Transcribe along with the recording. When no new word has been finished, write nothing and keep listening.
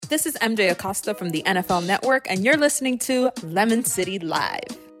This is MJ Acosta from the NFL Network, and you're listening to Lemon City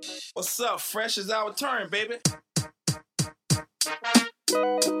Live. What's up? Fresh is our turn, baby.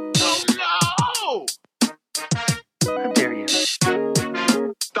 Oh, no! How dare you?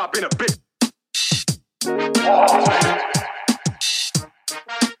 Stop being a bitch.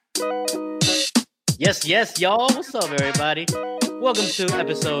 Yes, y'all. What's up, everybody? Welcome to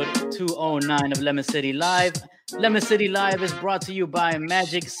episode 209 of Lemon City Live. Lemon City Live is brought to you by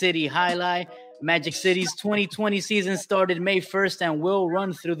Magic City Highlight. Magic City's 2020 season started May 1st and will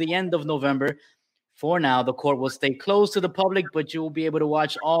run through the end of November. For now, the court will stay closed to the public, but you will be able to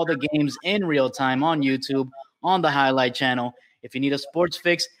watch all the games in real time on YouTube, on the Highlight channel. If you need a sports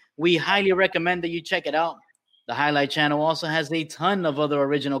fix, we highly recommend that you check it out. The Highlight channel also has a ton of other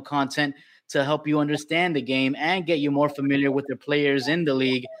original content to help you understand the game and get you more familiar with the players in the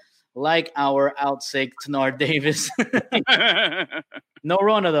league, like our outsick Tanar Davis. No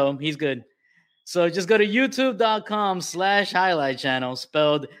Rona, though. He's good. So just go to youtube.com/highlight channel,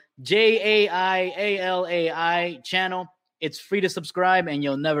 spelled JAIALAI channel. It's free to subscribe, and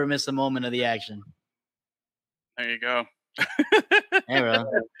you'll never miss a moment of the action. There you go. Hey, bro.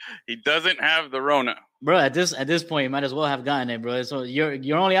 He doesn't have the Rona. Bro, at this point, you might as well have gotten it, bro. So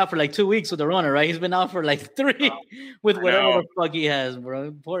you're only out for like 2 weeks with the Rona, right? He's been out for like 3 with whatever the fuck he has,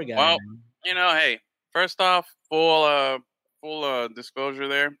 bro. Poor guy. Well, man. hey, first off, full disclosure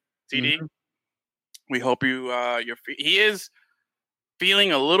there, TD. Mm-hmm. We hope he is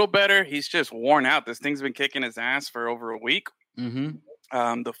feeling a little better. He's just worn out. This thing's been kicking his ass for over a week.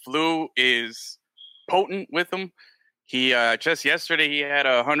 Mm-hmm. The flu is potent with him. He just yesterday he had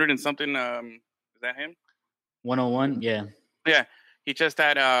 100 and something. Is that him? 101, yeah. Yeah, he just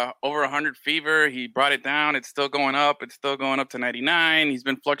had over 100 fever. He brought it down. It's still going up. It's still going up to 99. He's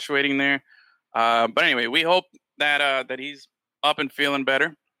been fluctuating there. But anyway, we hope that he's up and feeling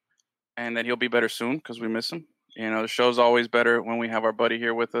better, and that he'll be better soon because we miss him. You know, the show's always better when we have our buddy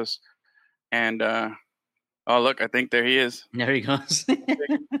here with us. And oh, look, I think there he is. There he goes.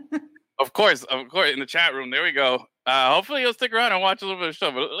 Of course, in the chat room. There we go. Hopefully he'll stick around and watch a little bit of the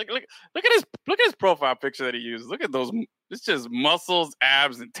show. But look at his profile picture that he used. Look at those. It's just muscles,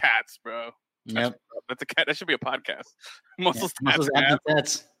 abs, and tats, bro. Yep. That should be a podcast. Muscles, yeah, tats, abs, and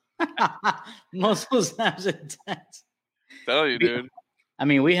tats. Muscles, abs, and tats. Tell you, dude. I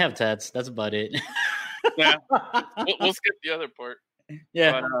mean, we have tats. That's about it. Yeah. We'll skip the other part.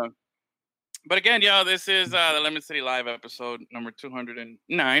 Yeah. But again, this is the Lemon City Live episode number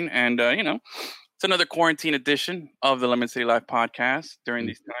 209. And, it's another quarantine edition of the Lemon City Live podcast during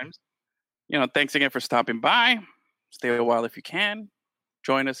these times. Thanks again for stopping by. Stay a while if you can.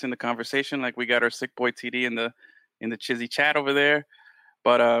 Join us in the conversation. Like we got our sick boy TD in the Chizzy chat over there.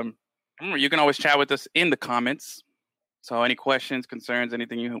 But remember, you can always chat with us in the comments. So any questions, concerns,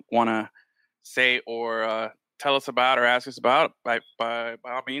 anything you want to say or tell us about or ask us about, by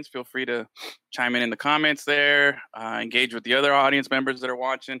all means, feel free to chime in the comments there. Engage with the other audience members that are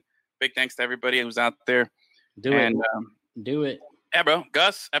watching. Big thanks to everybody who's out there. Do it. Yeah, bro.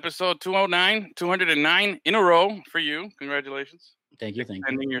 Gus, episode 209 in a row for you. Congratulations. Thank you.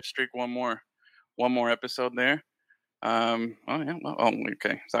 Ending your streak one more episode there.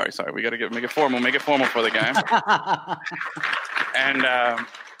 Okay. Sorry. We got to make it formal. Make it formal for the guy. And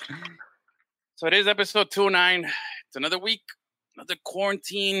so it is episode 209. It's another week, another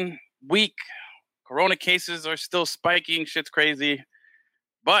quarantine week. Corona cases are still spiking. Shit's crazy.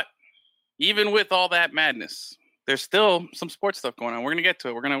 But even with all that madness, there's still some sports stuff going on. We're gonna get to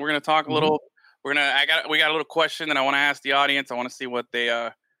it. We're gonna talk a little. We got a little question that I want to ask the audience. I want to see what they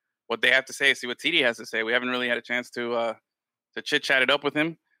have to say. See what TD has to say. We haven't really had a chance to chit chat it up with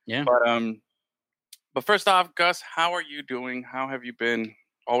him. Yeah. But first off, Gus, how are you doing? How have you been?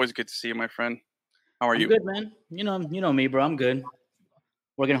 Always good to see you, my friend. How are you? Good, man. You know me, bro. I'm good.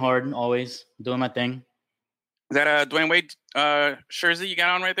 Working hard, always doing my thing. Is that Dwayne Wade jersey you got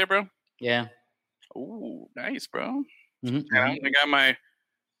on right there, bro? Yeah. Ooh, nice, bro. Mm-hmm. I got my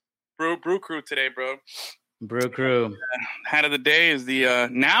brew crew today, bro. Brew crew. Hat of the day is the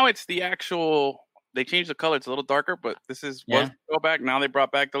now it's the actual. They changed the color; it's a little darker, but this is was throwback. Now they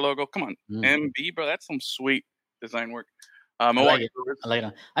brought back the logo. Come on, MB, bro. That's some sweet design work. I like it.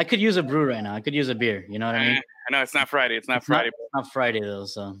 I could use a brew right now. I could use a beer. You know what I mean? I know it's not Friday. It's not Friday. It's not Friday though,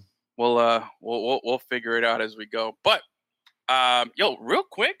 so we'll figure it out as we go. But real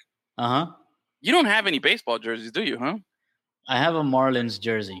quick. You don't have any baseball jerseys, do you? Huh? I have a Marlins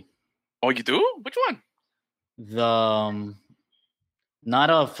jersey. Oh, you do? Which one? Not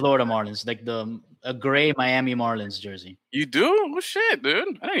a Florida Marlins, like a gray Miami Marlins jersey. You do? Oh shit,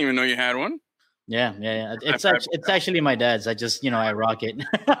 dude! I didn't even know you had one. Yeah. It's actually my dad's. I just I rock it.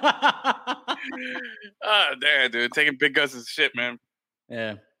 Oh, damn, dude. Taking Big Gus is shit, man.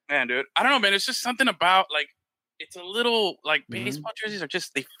 Yeah. Man, dude. I don't know, man. It's just something about, like, it's a little, like, baseball jerseys are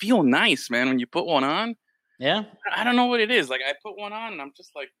just, they feel nice, man, when you put one on. Yeah. I don't know what it is. Like, I put one on and I'm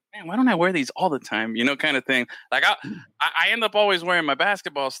just like, man, why don't I wear these all the time? Kind of thing. Like, I end up always wearing my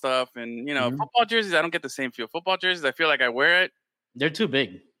basketball stuff, and football jerseys, I don't get the same feel. Football jerseys, I feel like I wear it. They're too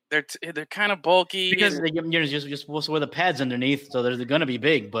big. They're kind of bulky because you're just supposed to wear the pads underneath, so they're gonna be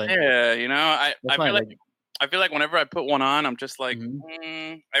big. But yeah, I feel like whenever I put one on, I'm just like,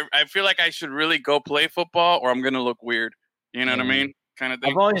 I feel like I should really go play football, or I'm gonna look weird. You know what I mean? Kind of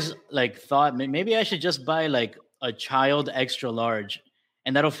thing. I've always thought maybe I should just buy like a child extra large,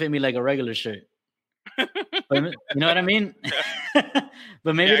 and that'll fit me like a regular shirt. But, you know what I mean?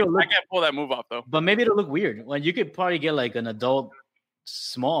 But maybe it'll look. I can't pull that move off though. But maybe it'll look weird. Well, you could probably get like an adult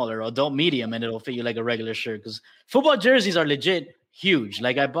small or adult medium, and it'll fit you like a regular shirt. Because football jerseys are legit huge.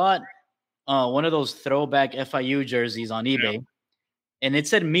 Like I bought one of those throwback FIU jerseys on eBay, and it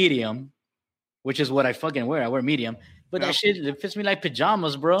said medium, which is what I fucking wear. I wear medium, but that shit it fits me like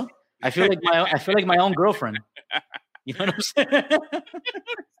pajamas, bro. I feel like my own girlfriend. You know what I'm saying?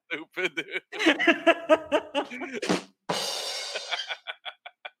 Stupid, dude.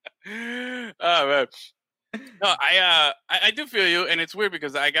 Oh man. No, I do feel you, and it's weird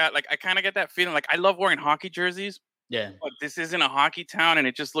because I kind of get that feeling. Like I love wearing hockey jerseys. Yeah. But this isn't a hockey town, and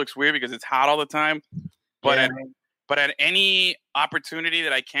it just looks weird because it's hot all the time. But at any opportunity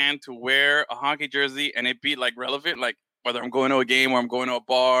that I can to wear a hockey jersey and it be like relevant, like whether I'm going to a game or I'm going to a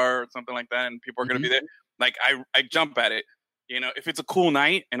bar or something like that, and people are going to be there, like I jump at it. If it's a cool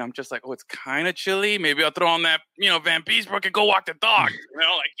night and I'm just like, oh, it's kind of chilly, maybe I'll throw on that, Van Beesbrook and go walk the dog.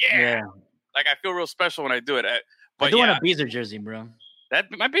 Like I feel real special when I do it. But I do want a Beezer jersey, bro.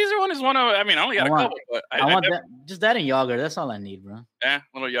 My Beezer one is one of. I mean, I only got a couple, but I want that. Just that and Yager. That's all I need, bro. Yeah,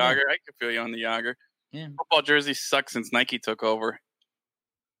 little Yager. I can feel you on the Yager. Yeah. Football jerseys suck since Nike took over.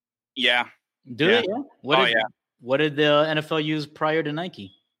 Yeah. Do it? Yeah. What did the NFL use prior to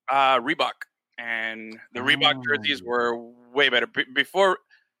Nike? Reebok, and the Reebok jerseys were way better.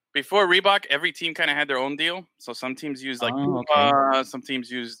 Before Reebok, every team kind of had their own deal. So some teams used some teams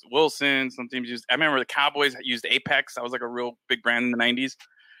used Wilson, some teams used. I remember the Cowboys used Apex. That was like a real big brand in the '90s.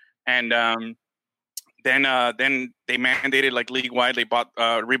 And then they mandated like league wide. They bought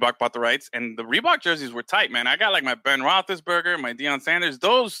Reebok bought the rights, and the Reebok jerseys were tight, man. I got like my Ben Roethlisberger, my Deion Sanders.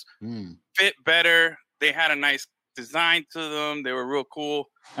 Those fit better. They had a nice design to them. They were real cool.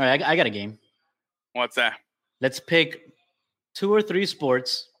 All right, I got a game. What's that? Let's pick 2 or 3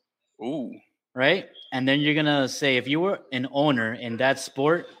 sports. Ooh. Right? And then you're going to say, if you were an owner in that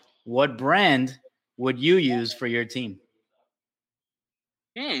sport, what brand would you use for your team?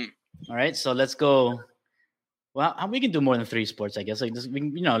 All right. So let's go. Well, we can do more than 3 sports, I guess. Like this,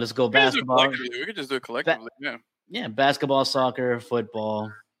 let's go basketball. We could just do it collectively. Yeah. Basketball, soccer,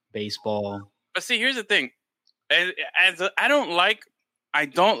 football, baseball. But see, here's the thing. I don't like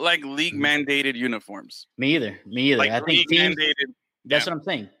league mandated uniforms. Me either. Like I think teams, mandated. That's what I'm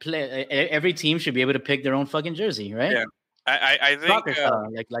saying. Every team should be able to pick their own fucking jersey, right? Yeah, I think soccer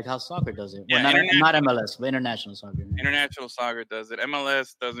like how soccer does it. Yeah, well, not MLS, but international soccer. International soccer does it.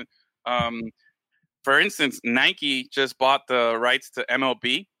 MLS doesn't. For instance, Nike just bought the rights to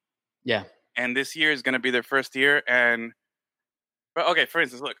MLB. Yeah, and this year is going to be their first year. But okay, for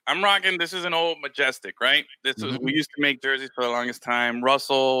instance, look, I'm rocking. This is an old Majestic, right? We used to make jerseys for the longest time.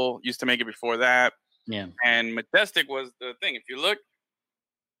 Russell used to make it before that. Yeah, and Majestic was the thing. If you look.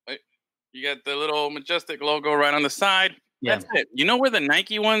 You got the little Majestic logo right on the side. Yeah. That's it. You know where the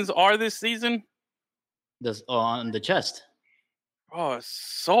Nike ones are this season? On the chest. Oh, it's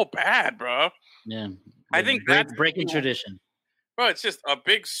so bad, bro. Yeah. I think that's breaking tradition. Bro, it's just a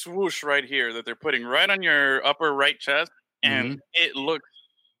big swoosh right here that they're putting right on your upper right chest. And it looks...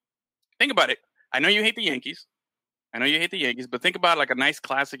 Think about it. I know you hate the Yankees. But think about like a nice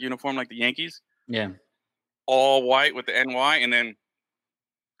classic uniform like the Yankees. Yeah. All white with the NY, and then...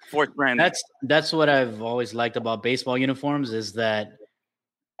 fourth brand. That's what I've always liked about baseball uniforms is that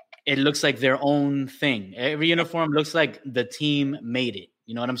it looks like their own thing. Every uniform looks like the team made it.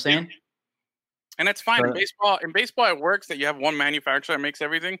 You know what I'm saying? Yeah. And that's fine. In baseball, it works that you have one manufacturer that makes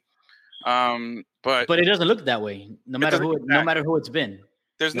everything. But it doesn't look that way. No matter who it's been.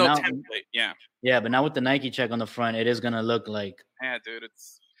 There's no template. Yeah. Yeah, but now with the Nike check on the front, it is gonna look like. Yeah, dude.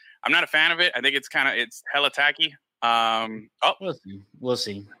 I'm not a fan of it. I think it's hella tacky. We'll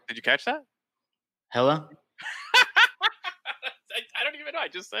see. Did you catch that? Hella? I don't even know. I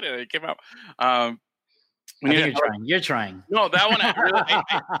just said it. It came out. I think you're trying. You're trying. No, that one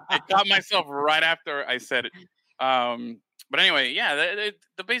I caught myself right after I said it. But anyway, yeah,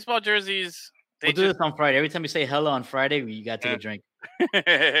 the baseball jerseys. We'll do this on Friday. Every time you say hello on Friday, you got to take a drink. Fuck.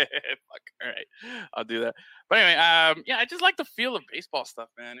 All right, I'll do that. But anyway, yeah, I just like the feel of baseball stuff,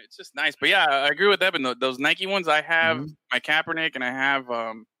 man. It's just nice. But yeah, I agree with Evan. Those Nike ones, I have my Kaepernick, and I have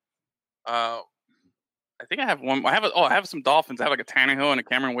I think I have one. I have some Dolphins. I have like a Tannehill and a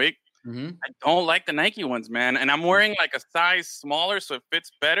Cameron Wake. I don't like the Nike ones, man. And I'm wearing like a size smaller, so it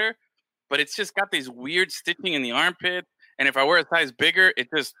fits better. But it's just got these weird stitching in the armpit. And if I wear a size bigger, it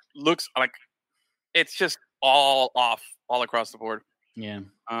just looks like it's just all off, all across the board. Yeah.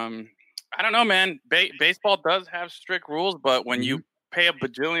 I don't know, man. Baseball does have strict rules, but when you pay $1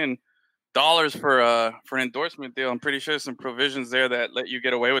 bajillion for an endorsement deal, I'm pretty sure there's some provisions there that let you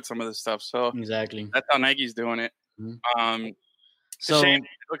get away with some of this stuff. So exactly, that's how Nike's doing it. So shame. It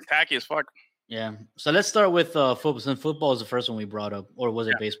looks tacky as fuck. Yeah. So let's start with football. Since football is the first one we brought up, or was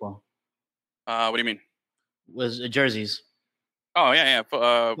it baseball? What do you mean? Was jerseys? Oh yeah.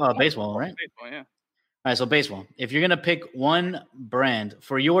 Baseball, right? Baseball, yeah. All right, so baseball. If you're going to pick one brand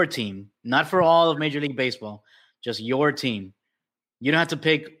for your team, not for all of Major League Baseball, just your team, you don't have to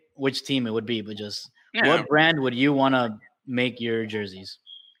pick which team it would be, but just what brand would you want to make your jerseys?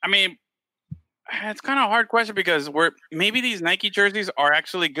 I mean, it's kind of a hard question because maybe these Nike jerseys are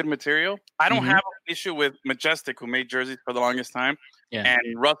actually good material. I don't have an issue with Majestic, who made jerseys for the longest time, and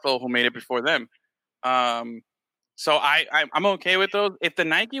Russell, who made it before them. So I'm okay with those. If the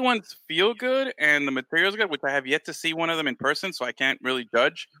Nike ones feel good and the material's good, which I have yet to see one of them in person, so I can't really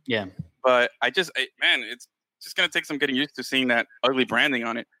judge. Yeah. But it's just going to take some getting used to seeing that ugly branding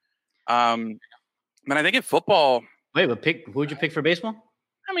on it. But I think in football... Wait, but who would you pick for baseball?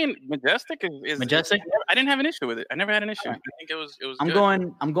 I mean, Majestic is Majestic? I didn't have an issue with it. I never had an issue. I think it was I'm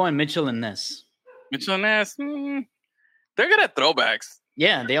good. I'm going Mitchell and Ness. Mitchell and Ness, they're good at throwbacks.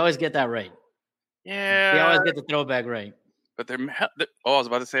 Yeah, they always get that right. Yeah. They always get the throwback right. But I was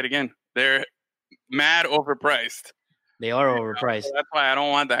about to say it again. They're mad overpriced. They are overpriced. So that's why I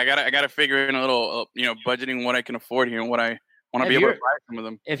don't want that. I gotta figure in a little, budgeting what I can afford here and what I want to be able to buy some of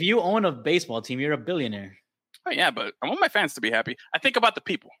them. If you own a baseball team, you're a billionaire. Oh, yeah, but I want my fans to be happy. I think about the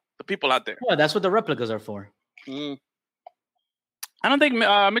people out there. Yeah, that's what the replicas are for. I don't think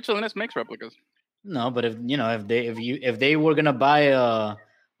Mitchell and Ness makes replicas. No, but if they were gonna buy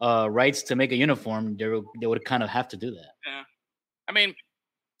rights to make a uniform, they would kind of have to do that. Yeah, I mean,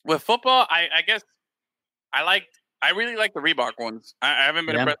 with football, I guess I really like the Reebok ones. I haven't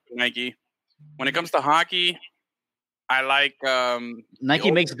been impressed with Nike. When it comes to hockey, I like Nike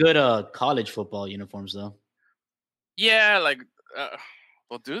makes good college football uniforms though. Yeah,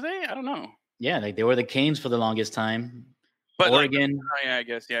 well, do they? I don't know. Yeah, like they were the Canes for the longest time. But Oregon. Yeah, I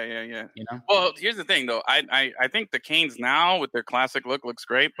guess. Yeah. You know. Well, here's the thing, though. I think the Canes now with their classic look looks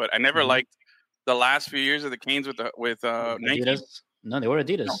great, but I never liked the last few years of the Canes with Nike. Adidas? No, they were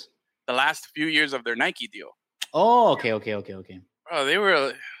Adidas. No, the last few years of their Nike deal. Oh, okay. Bro, they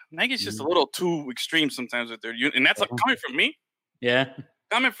were Nike's just a little too extreme sometimes with their and that's coming from me. Yeah,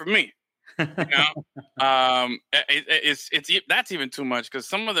 coming from me. That's even too much because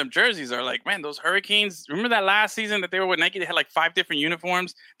some of them jerseys are like, man, those Hurricanes. Remember that last season that they were with Nike? They had like 5 different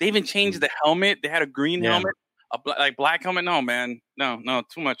uniforms. They even changed the helmet. They had a green helmet, a black helmet. No, man, no,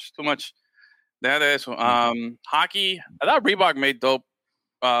 too much. That is hockey. I thought Reebok made dope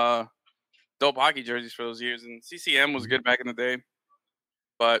hockey jerseys for those years, and CCM was good back in the day.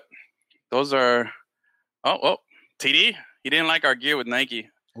 But those are TD. He didn't like our gear with Nike.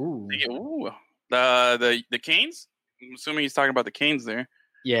 Ooh. The Canes? I'm assuming he's talking about the Canes there.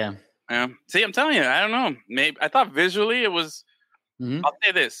 Yeah. See, I'm telling you, I don't know. Maybe I thought visually it was. I'll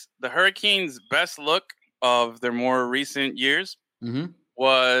say this: the Hurricanes' best look of their more recent years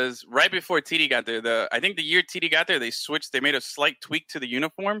was right before TD got there. I think the year TD got there, they switched. They made a slight tweak to the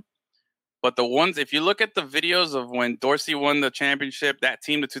uniform. But the ones, if you look at the videos of when Dorsey won the championship, that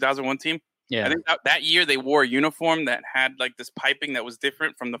team, the 2001 team. Yeah. I think that year they wore a uniform that had like this piping that was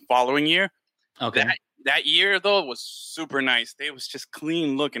different from the following year. Okay. That year though was super nice. It was just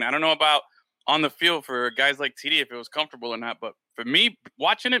clean looking. I don't know about on the field for guys like TD if it was comfortable or not, but for me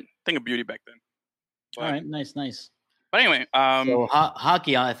watching it, thing of beauty back then. But, all right, nice. But anyway, so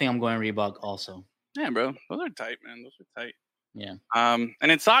hockey, I think I'm going Reebok also. Yeah, bro, those are tight, man. Those are tight. Yeah. And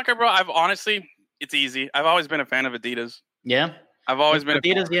in soccer, bro, it's easy. I've always been a fan of Adidas. Yeah. I've always been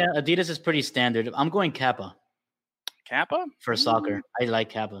Adidas. Adidas is pretty standard. I'm going Kappa. Kappa for soccer. I like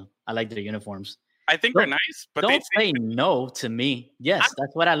Kappa. I like their uniforms. I think they're nice, but don't say no to me. Yes,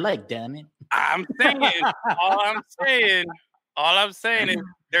 that's what I like. Damn it! I'm saying all I'm saying is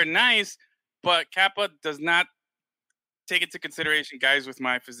they're nice, but Kappa does not take into consideration guys with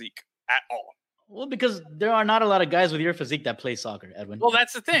my physique at all. Well, because there are not a lot of guys with your physique that play soccer, Edwin. Well,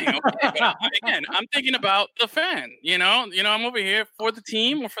 that's the thing. Okay, but again, I'm thinking about the fan. I'm over here for the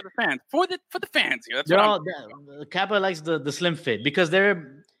team or for the fans. For the fans here. That's they're what all Kappa likes the slim fit because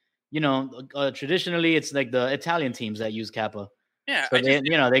they're, traditionally it's like the Italian teams that use Kappa. Yeah, so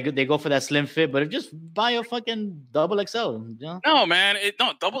they go for that slim fit, but just buy a fucking double XL. No, man,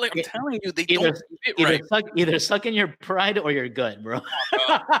 double. I'm telling you, they don't fit right. Either suck in your pride or your gut, bro.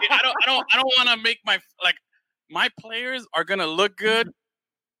 I don't want to make my players are gonna look good.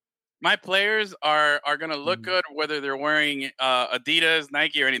 My players are gonna look good whether they're wearing Adidas,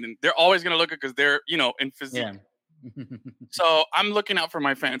 Nike, or anything. They're always gonna look good because they're in physique. Yeah. So I'm looking out for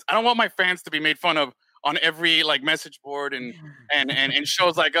my fans. I don't want my fans to be made fun of on every message board and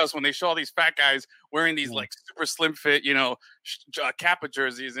shows like us when they show all these fat guys wearing these super slim fit Kappa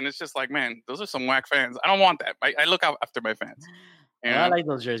jerseys, and it's just like, man, those are some whack fans. I don't want that. I look out after my fans. I like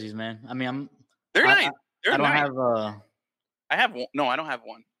those jerseys, man. I mean, they're nice. I don't have I have one. No, I don't have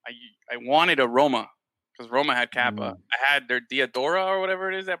one. I wanted a Roma because Roma had Kappa. I had their Diadora or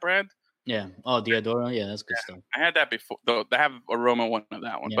whatever it is, that brand. Yeah. Oh, Diadora. Yeah, that's good stuff. I had that before. Though I have a Roma one of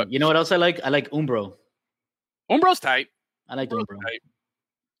that one. Yeah. But you know what else I like? I like Umbro. Umbro's tight. I like Umbro.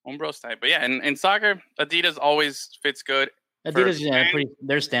 Umbro's tight. But yeah, in soccer, Adidas always fits good. Adidas,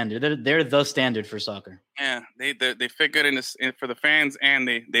 they're standard. They're the standard for soccer. Yeah, they fit good for the fans, and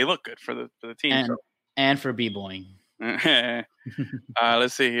they look good for the team. And for b-boying.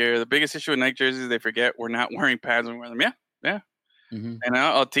 Let's see here. The biggest issue with Nike jerseys, they forget we're not wearing pads when we wear them. Yeah. Mm-hmm. And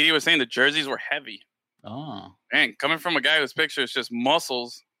TD was saying the jerseys were heavy. Oh. Man, coming from a guy whose picture is just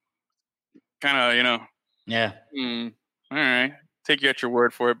muscles, kind of, Yeah. All right. Take you at your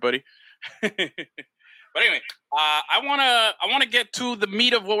word for it, buddy. But anyway, I wanna get to the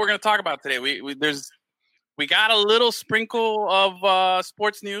meat of what we're gonna talk about today. We got a little sprinkle of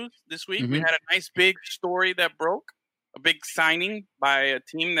sports news this week. Mm-hmm. We had a nice big story that broke, a big signing by a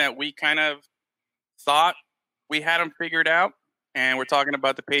team that we kind of thought we had them figured out, and we're talking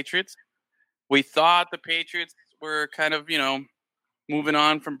about the Patriots. We thought the Patriots were kind of, moving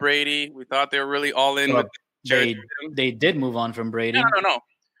on from Brady. We thought they were really all in with Jared Stidham. They did move on from Brady. No.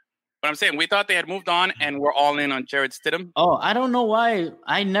 But I'm saying we thought they had moved on and we're all in on Jared Stidham. Oh, I don't know why.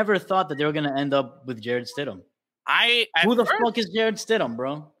 I never thought that they were going to end up with Jared Stidham. Who the fuck is Jared Stidham,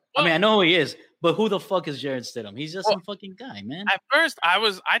 bro? Well, I mean, I know who he is, but who the fuck is Jared Stidham? He's just some fucking guy, man. At first,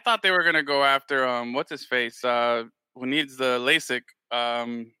 I thought they were going to go after, what's his face, who needs the LASIK.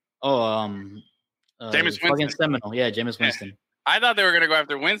 Jameis Winston. Seminole. Yeah, Jameis Winston. I thought they were going to go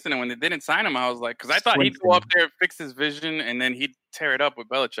after Winston, and when they didn't sign him, I was like, because I thought he'd go up there, fix his vision, and then he'd tear it up with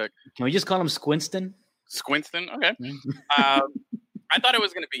Belichick. Can we just call him Squinston? Squinston? Okay. I thought it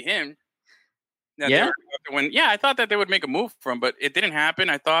was going to be him. Yeah? I thought that they would make a move for him, but it didn't happen.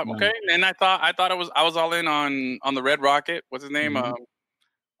 I thought, okay. And I thought I was all in on the Red Rocket. What's his name?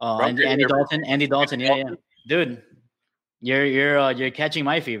 Andy Dalton. Andy Dalton. Yeah. Dude, you're catching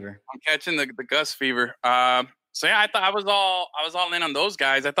my fever. I'm catching the Gus fever. So yeah, I thought I was all in on those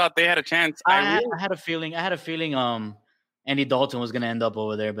guys. I thought they had a chance. I had a feeling. Andy Dalton was going to end up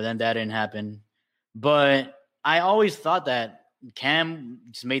over there, but then that didn't happen. But I always thought that Cam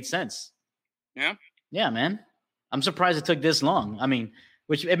just made sense. Yeah. Yeah, man. I'm surprised it took this long. I mean,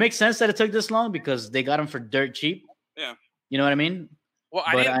 which it makes sense that it took this long because they got him for dirt cheap. Yeah. You know what I mean? Well,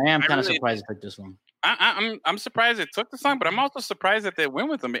 I am kind of surprised it took this long. I'm surprised it took this long, but I'm also surprised that they went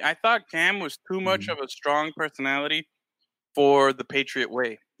with him. I thought Cam was too much of a strong personality for the Patriot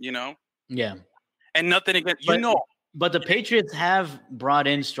way, Yeah. And nothing against But the Patriots have brought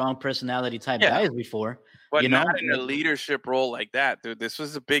in strong personality type guys before. But not in a leadership role like that, dude. This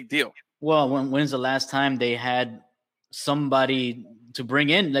was a big deal. Well, when's the last time they had somebody to bring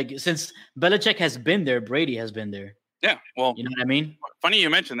in? Like, since Belichick has been there, Brady has been there. Yeah, well. You know what I mean? Funny you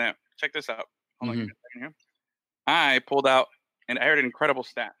mentioned that. Check this out. Hold on a second here. I pulled out, and I heard an incredible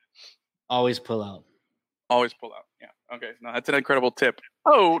stat. Always pull out. Always pull out. Yeah. Okay. No, that's an incredible tip.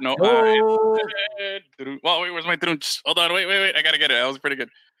 Oh, no. Oh. Well, wait, where's my drone? Hold on. Wait. I got to get it. That was pretty good.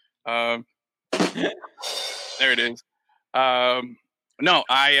 There it is. No,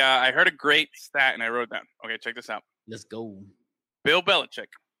 I heard a great stat, and I wrote it down. Okay, check this out. Let's go. Bill Belichick.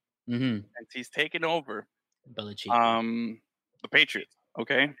 And he's taken over Belichick. The Patriots.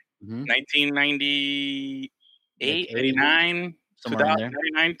 Okay. 1998, 89,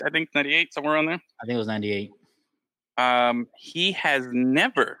 2099, I think 98, somewhere around there. I think it was 98. He has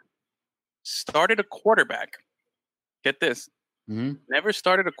never started a quarterback. Get this. Never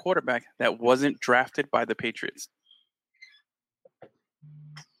started a quarterback that wasn't drafted by the Patriots.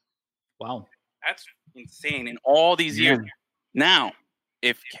 Wow. That's insane in all these years. Now,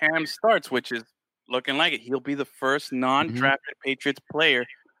 if Cam starts, which is looking like it, he'll be the first non-drafted Patriots player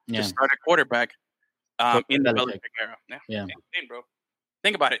to start a quarterback in the Belichick era. Yeah. Insane, bro.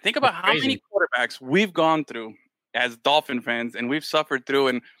 Think about it. Think about how many quarterbacks we've gone through as Dolphin fans, and we've suffered through,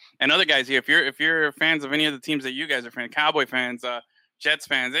 and other guys here. If you're fans of any of the teams that you guys are fans, Cowboy fans, Jets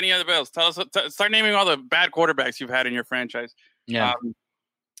fans, any other Bills, start naming all the bad quarterbacks you've had in your franchise. Yeah.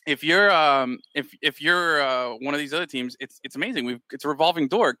 If you're if you're one of these other teams, it's amazing. It's a revolving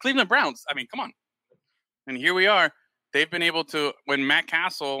door. Cleveland Browns. I mean, come on. And here we are. They've been able to. When Matt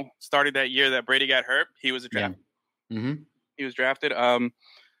Castle started that year that Brady got hurt, he was a draft. Yeah. Mm-hmm. He was drafted.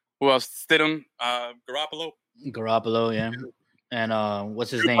 Who else? Stidham, Garoppolo, yeah. And what's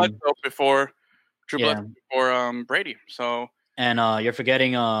his name? Drew Bledsoe before Brady. So. And you're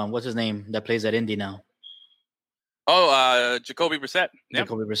forgetting what's his name that plays at Indy now. Oh, Jacoby Brissett. Yep.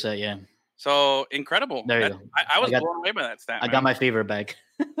 Jacoby Brissett, yeah. So incredible. There you go. I was blown away by that stat. I got my favorite back.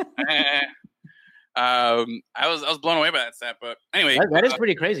 I was blown away by that stat. But anyway, that is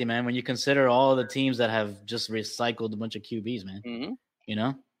pretty crazy, man. When you consider all the teams that have just recycled a bunch of QBs, man. Mm-hmm. You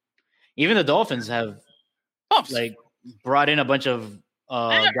know, even the Dolphins have like brought in a bunch of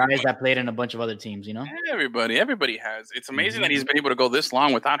guys that played in a bunch of other teams. You know, everybody has. It's amazing that he's been able to go this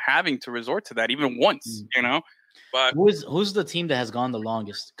long without having to resort to that even once. You know. But who's the team that has gone the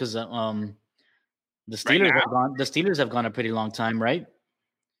longest? Because the Steelers have gone. The Steelers have gone a pretty long time, right?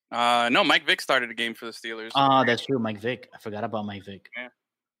 No, Mike Vick started a game for the Steelers. That's true, Mike Vick. I forgot about Mike Vick. Yeah,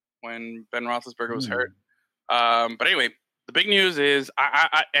 when Ben Roethlisberger was hurt. But anyway, the big news is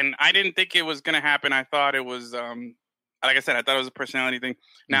I didn't think it was going to happen. I thought it was like I said, I thought it was a personality thing.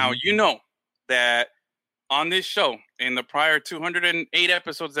 Now you know that. On this show, in the prior 208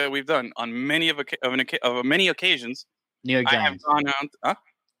 episodes that we've done, on many occasions, New York Giants. I have gone out.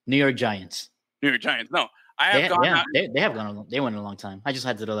 New York Giants. New York Giants. No, I have gone out. They have gone. They went a long time. I just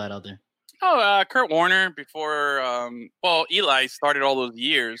had to throw that out there. Oh, Kurt Warner before. Eli started all those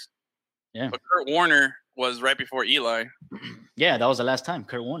years. Yeah, but Kurt Warner was right before Eli. Yeah, that was the last time.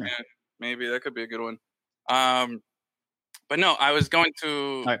 Kurt Warner. Yeah, maybe that could be a good one. But no, I was going to.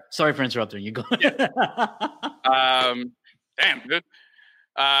 All right, sorry for interrupting you. Go. Damn, dude.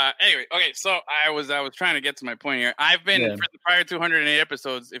 Anyway, okay. So I was trying to get to my point here. I've been for the prior 208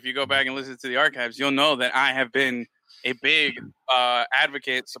 episodes. If you go back and listen to the archives, you'll know that I have been a big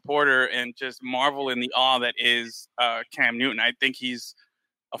advocate, supporter, and just marvel in the awe that is Cam Newton. I think he's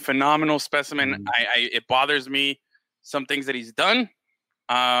a phenomenal specimen. It bothers me some things that he's done.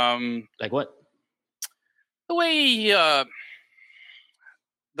 Like what?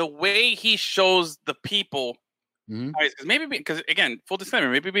 The way he shows the people, because again, full disclaimer,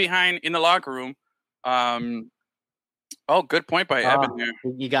 maybe behind in the locker room. Good point by Evan there.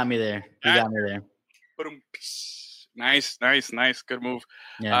 You got me there. Nice, good move.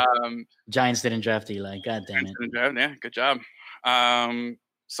 Yeah. Giants didn't draft Eli. God damn it. Yeah, good job.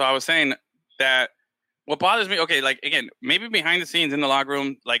 So I was saying that. What bothers me, like again, maybe behind the scenes in the locker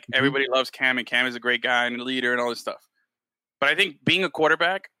room, like everybody loves Cam, and Cam is a great guy and a leader and all this stuff. But I think being a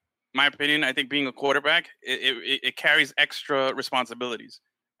quarterback, my opinion, it carries extra responsibilities,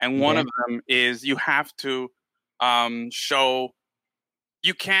 and one of them is you have to show.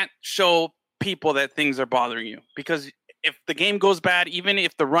 You can't show people that things are bothering you, because if the game goes bad, even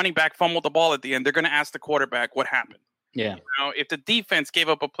if the running back fumbled the ball at the end, they're going to ask the quarterback what happened. Yeah. You know, if the defense gave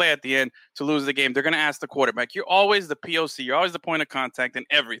up a play at the end to lose the game, they're going to ask the quarterback. You're always the POC. You're always the point of contact in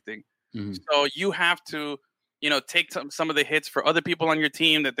everything. So you have to, take some of the hits for other people on your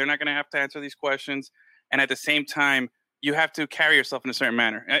team that they're not going to have to answer these questions. And at the same time, you have to carry yourself in a certain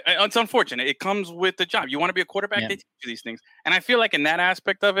manner. It's unfortunate. It comes with the job. You want to be a quarterback, they teach you these things. And I feel like in that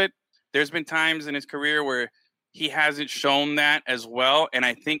aspect of it, there's been times in his career where he hasn't shown that as well. And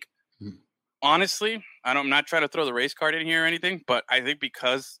I think, honestly, I'm not trying to throw the race card in here or anything, but I think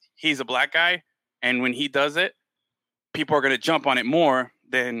because he's a black guy, and when he does it, people are going to jump on it more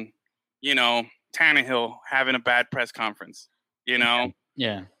than, Tannehill having a bad press conference. Yeah.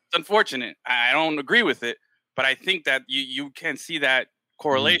 It's unfortunate. I don't agree with it, but I think that you can see that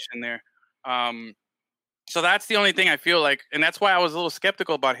correlation there. So that's the only thing I feel like, and that's why I was a little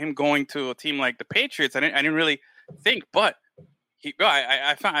skeptical about him going to a team like the Patriots. I didn't really think, but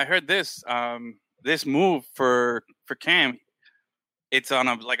I heard this move for Cam. It's on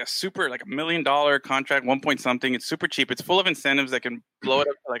a $1 million contract, 1 point something. It's super cheap. It's full of incentives that can blow it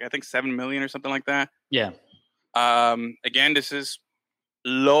up to I think $7 million or something like that. Yeah. Again, this is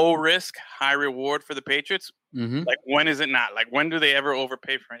low risk, high reward for the Patriots. Like, when is it not? Like, when do they ever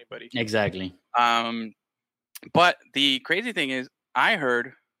overpay for anybody? Exactly. But the crazy thing is, I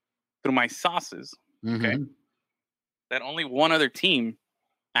heard through my sources, okay, Mhm. that only one other team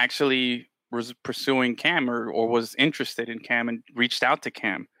actually was pursuing Cam or was interested in Cam and reached out to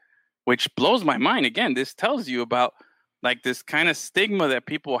Cam, which blows my mind. Again, this tells you about like this kind of stigma that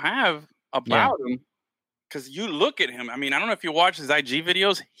people have about him. Because you look at him. I mean, I don't know if you watch his IG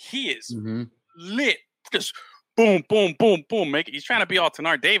videos. He is Mhm. lit. Just boom, boom, boom, boom. He's trying to be all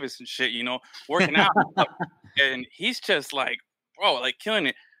Tanar Davis and shit, working out. And he's just like, bro, like killing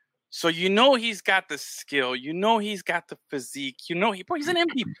it. So he's got the skill. He's got the physique. He's an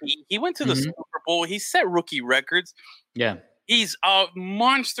MVP. He went to the Super Bowl. He set rookie records. Yeah. He's a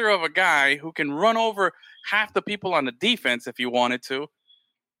monster of a guy who can run over half the people on the defense if he wanted to.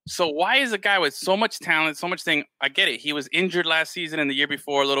 So why is a guy with so much talent, so much thing? I get it. He was injured last season and the year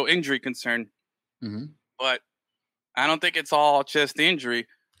before, a little injury concern. Mhm. But I don't think it's all just injury.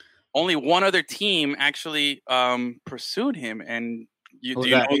 Only one other team actually pursued him, and do you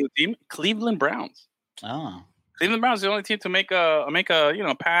know the team? Cleveland Browns. Oh. Cleveland Browns is the only team to make a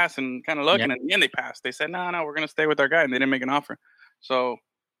pass and kind of look, and in the end they passed. They said, no, we're gonna stay with our guy, and they didn't make an offer. So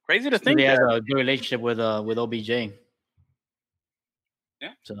crazy to think he has a good relationship with OBJ.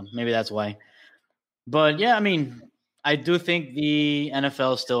 Yeah. So maybe that's why. But yeah, I mean, I do think the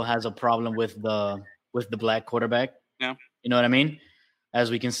NFL still has a problem with the black quarterback. Yeah. You know what I mean? As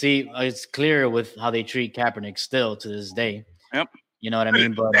we can see, it's clear with how they treat Kaepernick still to this day. Yep. You know what I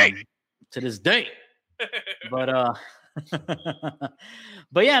mean? But to this day. But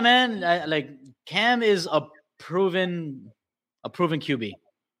but yeah, man, like Cam is a proven QB.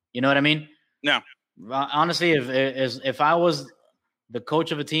 You know what I mean? No. Honestly, if I was the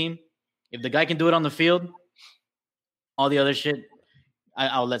coach of a team, if the guy can do it on the field, all the other shit,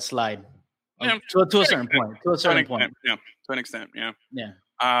 I'll let slide. Yeah, to a certain point. To a certain point. Yeah. To an extent. Yeah. Yeah.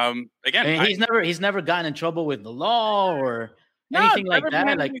 Again, I mean, he's never gotten in trouble with the law or anything like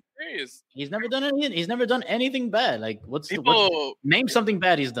that. Like he's never done anything. He's never done anything bad. Like name something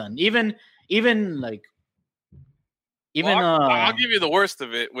bad he's done. Even I'll give you the worst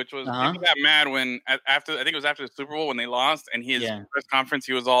of it, which was he got mad when after I think it was after the Super Bowl when they lost, and his press conference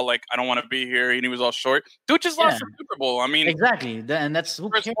he was all like, "I don't want to be here," and he was all short. Dude just lost the Super Bowl. I mean, exactly, and that's who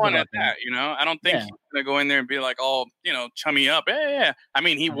first one at that. I don't think he's gonna go in there and be like, "Oh, chummy up." Yeah. I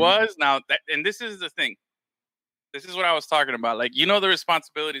mean, he was now, and this is the thing. This is what I was talking about. Like, the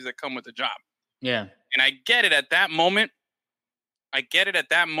responsibilities that come with the job. Yeah, and I get it at that moment.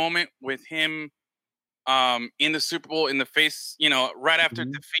 With him. In the Super Bowl, in the face, right after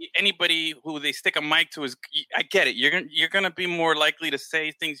defeat, anybody who they stick a mic to I get it. You're gonna be more likely to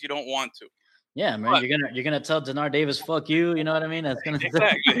say things you don't want to. Yeah, man. But you're gonna tell Tanar Davis, "Fuck you." You know what I mean? That's gonna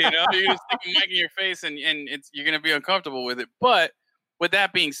exactly. You're gonna stick a mic in your face, and you're gonna be uncomfortable with it. But with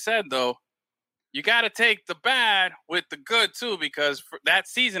that being said, though, you got to take the bad with the good too, because for that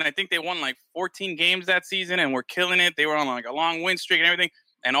season, I think they won like 14 games that season, and were killing it. They were on like a long win streak and everything.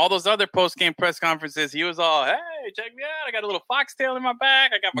 And all those other post-game press conferences, he was all, "Hey, check me out. I got a little foxtail in my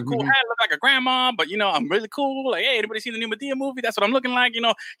back. I got my cool hat. I look like a grandma, but, I'm really cool. Like, hey, anybody seen the new Madea movie? That's what I'm looking like."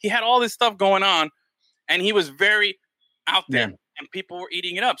 He had all this stuff going on, and he was very out there, and people were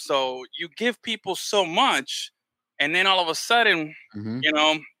eating it up. So you give people so much, and then all of a sudden,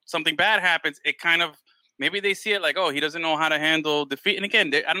 something bad happens. It kind of, maybe they see it like, oh, he doesn't know how to handle defeat. And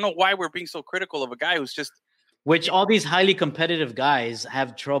again, I don't know why we're being so critical of a guy who's just, which all these highly competitive guys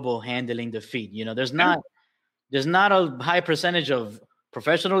have trouble handling defeat. There's not a high percentage of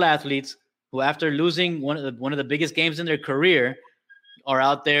professional athletes who, after losing one of the biggest games in their career, are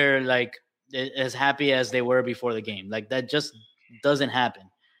out there like as happy as they were before the game. Like that just doesn't happen.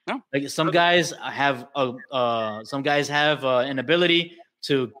 No. Like some guys have an ability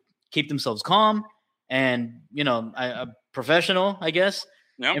to keep themselves calm and a professional, I guess,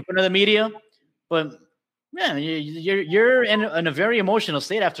 in front of the media, but. Yeah, you're in a very emotional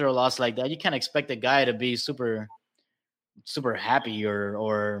state after a loss like that. You can't expect a guy to be super, super happy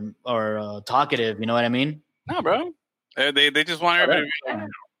or talkative. You know what I mean? No, bro. They just want everybody to be like,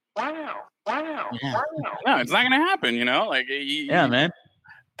 wow. Yeah. No, it's not gonna happen. Man.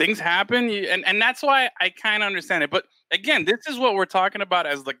 Things happen, and that's why I kind of understand it. But again, this is what we're talking about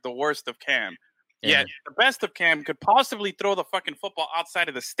as like the worst of Cam. Yeah, the best of Cam could possibly throw the fucking football outside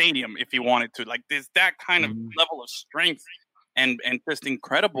of the stadium if he wanted to. Like, there's that kind of level of strength and just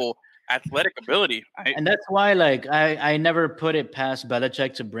incredible athletic ability. And that's why, like, I never put it past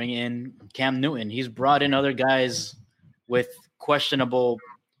Belichick to bring in Cam Newton. He's brought in other guys with questionable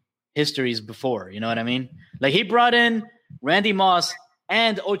histories before. You know what I mean? Like, he brought in Randy Moss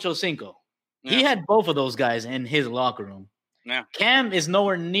and Ocho Cinco. Yeah. He had both of those guys in his locker room. Yeah. Cam is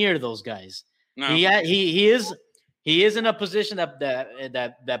nowhere near those guys. No. He is He is in a position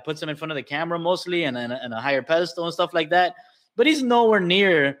that puts him in front of the camera mostly and a higher pedestal and stuff like that. But he's nowhere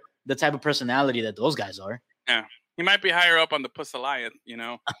near the type of personality that those guys are. Yeah. He might be higher up on the Pussalion, you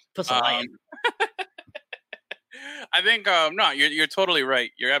know. Pussalion. I think no, you're totally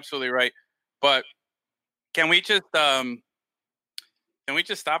right. You're absolutely right. But can we just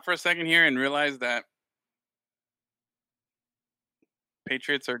stop for a second here and realize that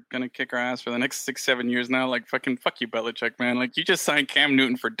Patriots are gonna kick our ass for the next 6-7 years now? Like fuck you, Belichick, man. Like you just signed Cam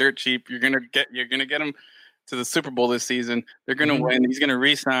Newton for dirt cheap. You're gonna get him to the Super Bowl this season. They're gonna win. He's gonna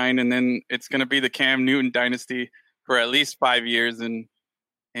re-sign, and then it's gonna be the Cam Newton dynasty for at least 5 years in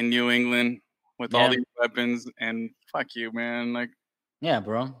New England with all these weapons. And fuck you, man. Like, yeah,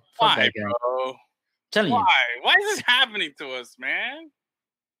 bro. Fuck why, that guy. bro? Telling Why? you. Why is this happening to us, man?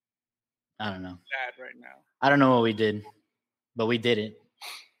 I don't know. Sad right now. I don't know what we did, but we did it.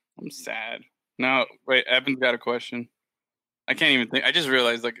 I'm sad. No, wait. Evan's got a question. I can't even think. I just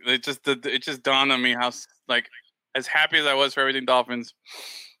realized, like, it just dawned on me how, like, as happy as I was for everything Dolphins,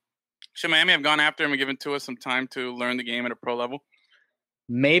 should Miami have gone after him and given Tua some time to learn the game at a pro level?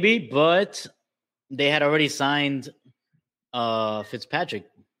 Maybe, but they had already signed Fitzpatrick.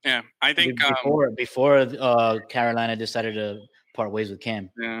 Yeah, I think before Carolina decided to part ways with Cam.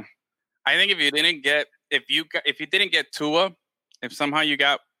 Yeah, I think if you didn't get Tua, if you didn't get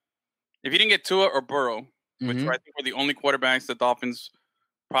Tua or Burrow, which I think were the only quarterbacks the Dolphins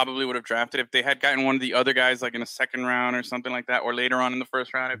probably would have drafted, if they had gotten one of the other guys like in a second round or something like that, or later on in the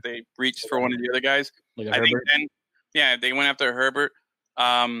first round, if they reached for one of the other guys, like I think then, if they went after Herbert,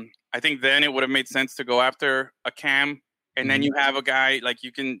 I think then it would have made sense to go after a Cam, and then you have a guy like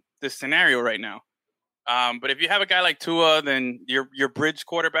this scenario right now. But if you have a guy like Tua, then your bridge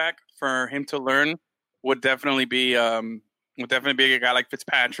quarterback for him to learn would definitely be a guy like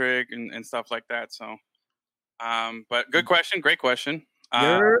Fitzpatrick and stuff like that. So, but good question, great question.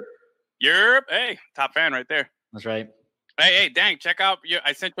 Europe, hey, top fan right there. That's right. Hey, dang, check out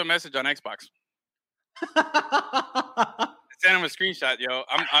I sent you a message on Xbox. I sent him a screenshot, yo.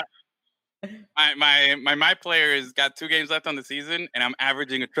 My player has got 2 games left on the season, and I'm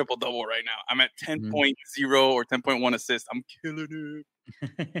averaging a triple double right now. I'm at 10.0 or 10.1 assists. I'm killing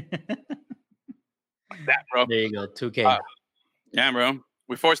it. Like that, bro. There you go, 2K. Yeah, bro.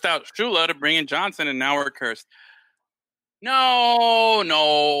 We forced out Shula to bring in Johnson, and now we're cursed. No.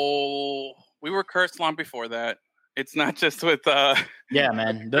 We were cursed long before that. It's not just with yeah,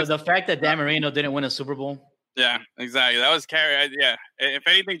 man. The fact that Dan Marino didn't win a Super Bowl. Yeah, exactly. That was carried. Yeah. If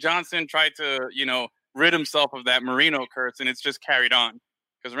anything, Johnson tried to, rid himself of that Marino curse, and it's just carried on.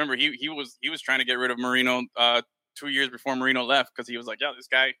 Because remember, he was trying to get rid of Marino 2 years before Marino left, because he was like, yeah, this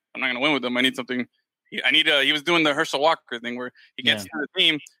guy, I'm not going to win with him. I need something. He was doing the Herschel Walker thing where he gets to the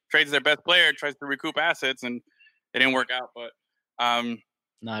team, trades their best player, tries to recoup assets, and it didn't work out. But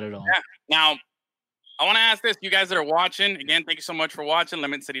not at all. Yeah. Now, I want to ask this. You guys that are watching, again, thank you so much for watching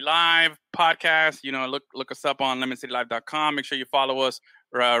Lemon City Live podcast. Look us up on lemoncitylive.com. Make sure you follow us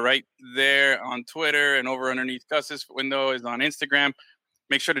right there on Twitter, and over underneath Gus's window is on Instagram.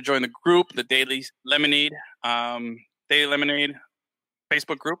 Make sure to join the group, the Daily Lemonade Facebook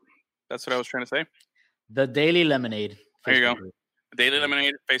group. That's what I was trying to say. The Daily Lemonade. There you go. The Daily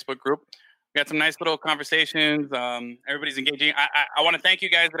Lemonade Facebook group. We got some nice little conversations. Everybody's engaging. I want to thank you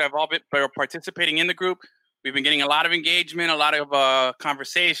guys that have all been participating in the group. We've been getting a lot of engagement, a lot of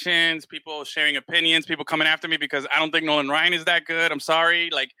conversations, people sharing opinions, people coming after me because I don't think Nolan Ryan is that good. I'm sorry.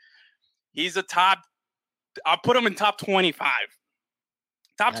 Like, he's I'll put him in top 25.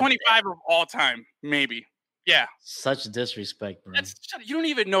 Top 25 of all time, maybe. Yeah. Such disrespect, bro. You don't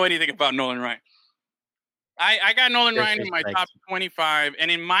even know anything about Nolan Ryan. I got Nolan Ryan in my top 25, and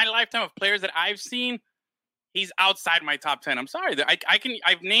in my lifetime of players that I've seen, he's outside my top 10. I'm sorry.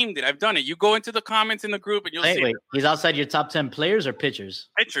 I've named it. I've done it. You go into the comments in the group, and you'll see. Wait, he's outside your top 10 players or pitchers?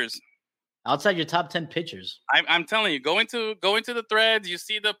 Pitchers. Outside your top 10 pitchers. I'm telling you, go into the threads. You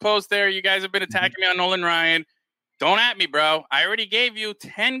see the post there. You guys have been attacking me on Nolan Ryan. Don't at me, bro. I already gave you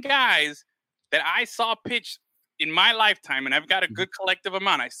 10 guys that I saw pitch in my lifetime, and I've got a good collective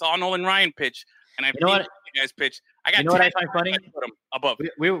amount. I saw Nolan Ryan pitch. And I've seen you guys pitch. I got what I find funny? Above.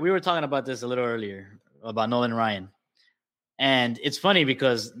 We were talking about this a little earlier about Nolan Ryan. And it's funny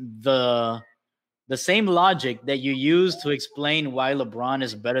because the same logic that you use to explain why LeBron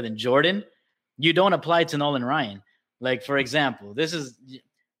is better than Jordan, you don't apply to Nolan Ryan. Like, for example, this is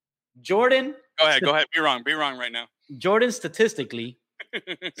Jordan. Go ahead. Be wrong right now. Jordan statistically,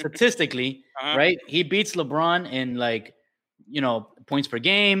 right? He beats LeBron in points per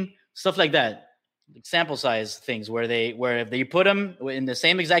game, stuff like that. Sample size things where if you put them in the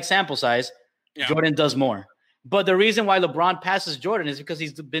same exact sample size, Jordan does more. But the reason why LeBron passes Jordan is because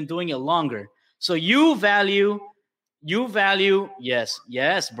he's been doing it longer. So you value,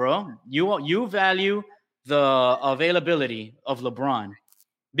 yes, bro. You value the availability of LeBron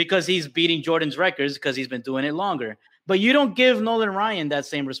because he's beating Jordan's records because he's been doing it longer. But you don't give Nolan Ryan that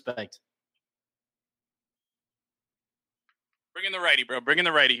same respect. Bring in the righty, bro. Bring in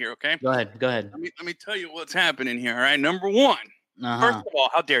the righty here, okay? Go ahead. Let me tell you what's happening here, all right? Number one, first of all,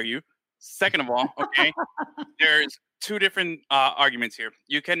 how dare you? Second of all, okay, there's two different arguments here.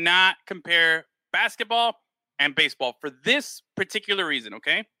 You cannot compare basketball and baseball for this particular reason,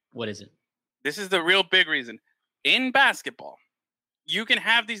 okay? What is it? This is the real big reason. In basketball, you can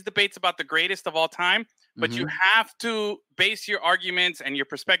have these debates about the greatest of all time, but you have to base your arguments and your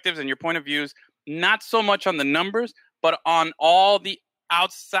perspectives and your point of views not so much on the numbers, but on all the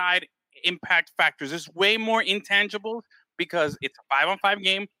outside impact factors. There's way more intangibles because it's a 5-on-5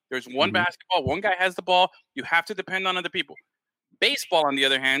 game. There's one basketball. One guy has the ball. You have to depend on other people. Baseball, on the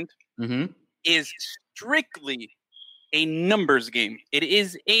other hand, is strictly a numbers game. It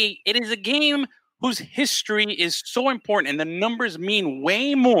is a game whose history is so important, and the numbers mean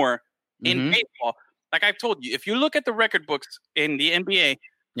way more in baseball. Like I've told you, if you look at the record books in the NBA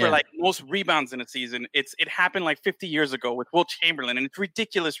for like most rebounds in a season, it happened like 50 years ago with Wilt Chamberlain, and it's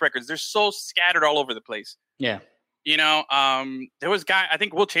ridiculous records. They're so scattered all over the place. Yeah. You know, there was I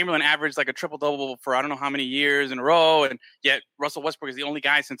think Wilt Chamberlain averaged like a triple-double for I don't know how many years in a row, and yet Russell Westbrook is the only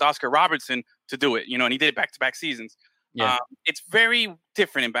guy since Oscar Robertson to do it, you know, and he did it back-to-back seasons. Yeah. It's very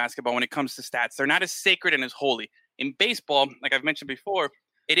different in basketball when it comes to stats. They're not as sacred and as holy. In baseball, like I've mentioned before,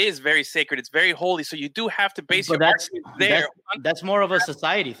 it is very sacred. It's very holy. So you do have to base your argument there. That's more of a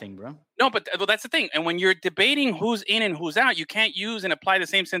society thing, bro. No, but that's the thing. And when you're debating who's in and who's out, you can't use and apply the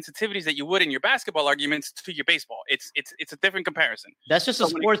same sensitivities that you would in your basketball arguments to your baseball. It's a different comparison. That's just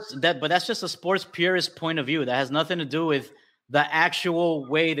but that's just a sports purist point of view. That has nothing to do with the actual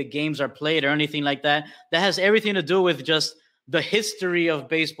way the games are played or anything like that. That has everything to do with just the history of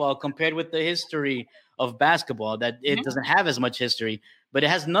baseball compared with the history of basketball. That it doesn't have as much history, but it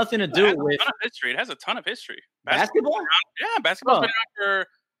has nothing to do with history. It has a ton of history. Basketball? Basketball's been around for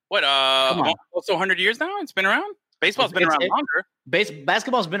what? Almost 100 years now. It's been around. Baseball's been around longer.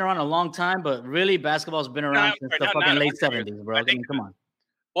 Basketball's been around a long time, but really, basketball's been around since the fucking late 70s, bro. I mean, come on.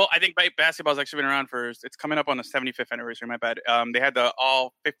 Well, I think basketball's actually been around it's coming up on the 75th anniversary. My bad. They had the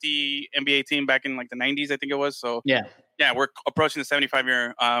all 50 NBA team back in like the 90s, I think it was. So yeah, we're approaching the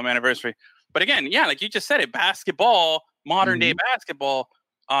 75-year anniversary. But again, yeah, like you just said it, basketball, modern day basketball,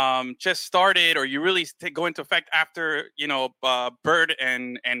 just started, or you really go into effect after Bird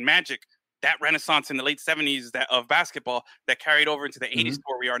and Magic. That renaissance in the late 70s of basketball that carried over into the 80s to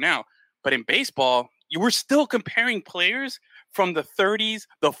where we are now. But in baseball, you were still comparing players from the 30s,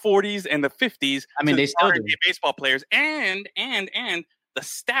 the 40s, and the 50s. I mean, they still do. Baseball players, and the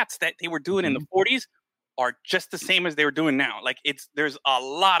stats that they were doing in the 40s are just the same as they were doing now. Like there's a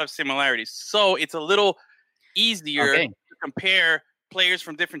lot of similarities, so it's a little easier to compare players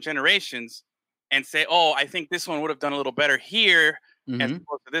from different generations and say, "Oh, I think this one would have done a little better here." As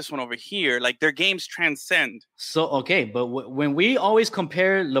opposed to this one over here. Like their games transcend. So, okay, but when we always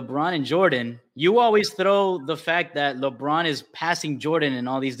compare LeBron and Jordan, you always throw the fact that LeBron is passing Jordan in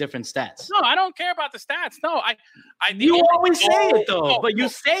all these different stats. No, I don't care about the stats. No, you always say it though, but you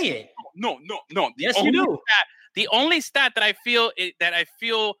say it. No. Yes, you do. The only stat that I feel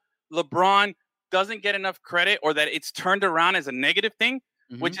LeBron doesn't get enough credit, or that it's turned around as a negative thing,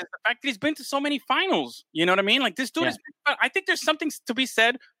 which is the fact that he's been to so many finals. You know what I mean? Like this dude I think there's something to be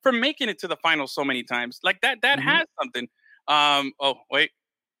said for making it to the finals so many times. Like that has something. Oh, wait.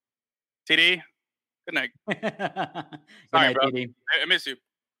 TD, good night. Sorry, bro. TD. I miss you.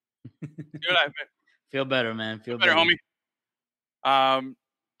 Good night, man. Feel better, man. Feel better, homie.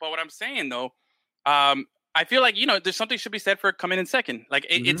 But what I'm saying though, I feel like, there's something should be said for coming in second. Like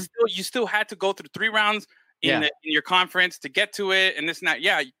it's still, you still had to go through 3 rounds in your conference to get to it, and this and that.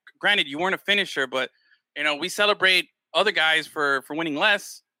 Yeah, granted, you weren't a finisher, but we celebrate other guys for winning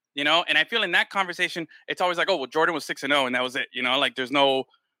less. And I feel in that conversation, it's always like, oh well, Jordan was 6-0, and that was it. Like there's no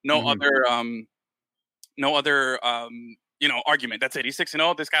other argument. That's it. He's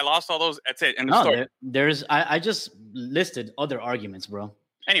 6-0. This guy lost all those. That's it. And I just listed other arguments, bro.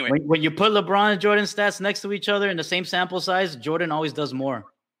 Anyway, when you put LeBron and Jordan stats next to each other in the same sample size, Jordan always does more.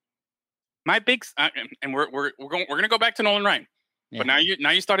 My big and we're gonna go back to Nolan Ryan, but now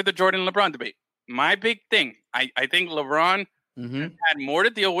you started the Jordan and LeBron debate. My big thing, I think LeBron had more to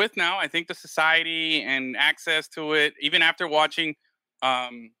deal with now. I think the society and access to it, even after watching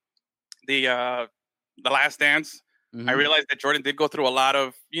the Last Dance, I realized that Jordan did go through a lot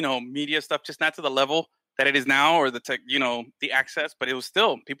of media stuff, just not to the level that it is now, or the tech, the access, but it was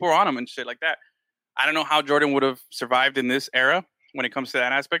still, people were on him and shit like that. I don't know how Jordan would have survived in this era when it comes to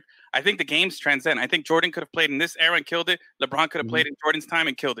that aspect. I think the games transcend. I think Jordan could have played in this era and killed it. LeBron could have played in Jordan's time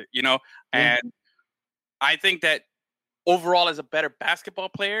and killed it, And I think that overall, as a better basketball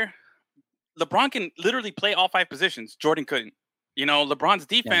player, LeBron can literally play all 5 positions. Jordan couldn't. LeBron's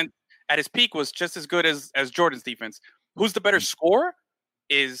defense at his peak was just as good as Jordan's defense. Who's the better scorer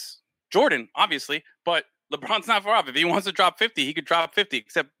is Jordan, obviously, but LeBron's not far off. If he wants to drop 50, he could drop 50,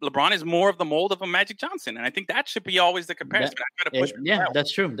 except LeBron is more of the mold of a Magic Johnson. And I think that should be always the comparison.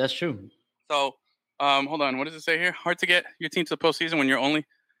 That's true. That's true. So, hold on. What does it say here? Hard to get your team to the postseason when you're only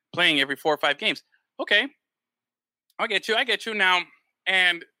playing every 4 or 5 games. Okay. I get you now.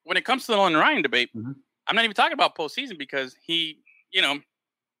 And when it comes to the Nolan Ryan debate, I'm not even talking about postseason because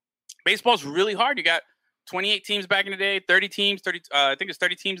baseball's really hard. You got 28 teams back in the day, 30 teams, I think it's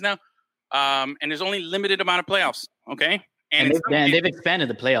 30 teams now. And there's only limited amount of playoffs. Okay. And they've expanded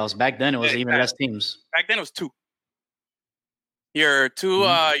the playoffs. Back then it was even less teams. Back then it was 2. Your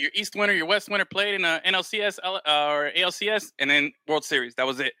East winner, your West winner played in a NLCS or ALCS, and then World Series. That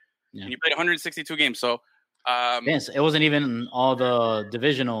was it. Yeah. And you played 162 games. So it wasn't even all the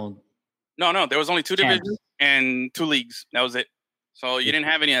divisional. No, there was only 2 divisions and 2 leagues. That was it. So you didn't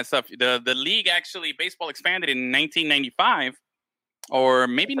have any of that stuff. The league actually, baseball expanded in 1995 or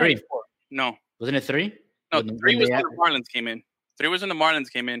maybe 94. No. Wasn't it 3? No, 3 was when the Marlins came in. 3 was when the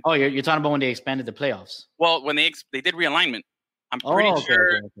Marlins came in. Oh, you're talking about when they expanded the playoffs. Well, when they did realignment. I'm pretty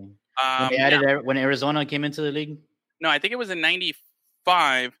sure. Okay. When Arizona came into the league? No, I think it was in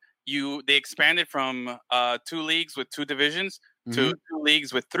 95. They expanded from 2 leagues with 2 divisions to 2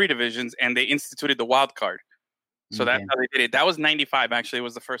 leagues with 3 divisions, and they instituted the wild card. So that's how they did it. That was 95, actually. It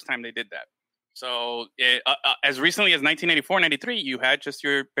was the first time they did that. So as recently as 1994, 93, you had just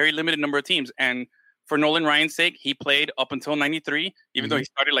your very limited number of teams. And for Nolan Ryan's sake, he played up until 93, even though he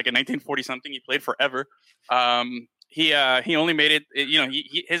started like in 1940-something. He played forever. He only made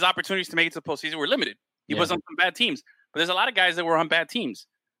it, his opportunities to make it to the postseason were limited. He was on some bad teams. But there's a lot of guys that were on bad teams.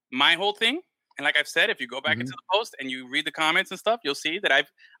 My whole thing, and like I've said, if you go back into the post and you read the comments and stuff, you'll see that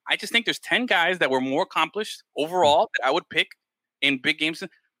I just think there's 10 guys that were more accomplished overall that I would pick in big games.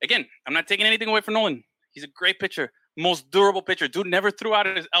 Again, I'm not taking anything away from Nolan. He's a great pitcher, most durable pitcher. Dude never threw out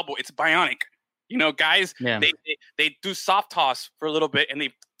his elbow. It's bionic. Guys, they do soft toss for a little bit and they,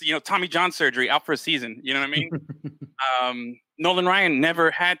 Tommy John surgery out for a season. You know what I mean? Nolan Ryan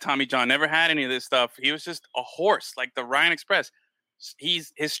never had Tommy John, never had any of this stuff. He was just a horse, like the Ryan Express.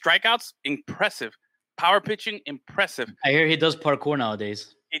 His strikeouts, impressive. Power pitching, impressive. I hear he does parkour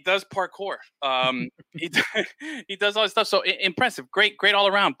nowadays. He does parkour. He does all this stuff. So impressive, great all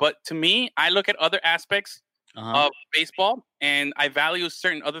around. But to me, I look at other aspects of baseball, and I value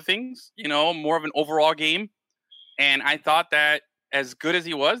certain other things. More of an overall game. And I thought that as good as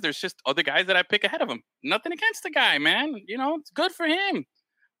he was, there's just other guys that I pick ahead of him. Nothing against the guy, man. It's good for him.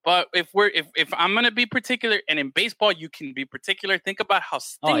 But if I'm gonna be particular, and in baseball you can be particular, think about how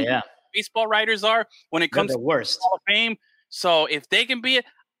stingy baseball writers are when it comes to the worst Hall of Fame. So if they can be it,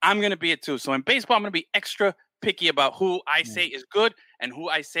 I'm gonna be it too. So in baseball, I'm gonna be extra picky about who I say is good and who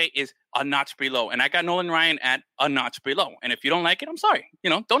I say is a notch below. And I got Nolan Ryan at a notch below. And if you don't like it, I'm sorry.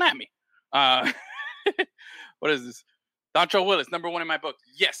 Don't at me. What is this? Dontrelle Willis, number 1 in my book.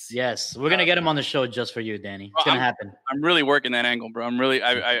 Yes. We're gonna get him on the show just for you, Danny. It's gonna happen. I'm really working that angle, bro.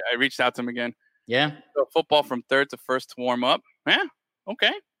 I reached out to him again. Yeah. Football from 3rd to 1st to warm up. Yeah.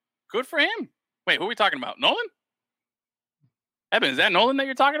 Okay. Good for him. Wait, who are we talking about? Nolan? Evan, is that Nolan that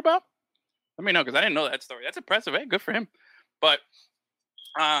you're talking about? Let me know, because I didn't know that story. That's impressive. Hey, good for him. But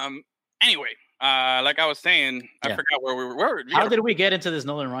anyway, like I was saying, I forgot where we were. How did we get into this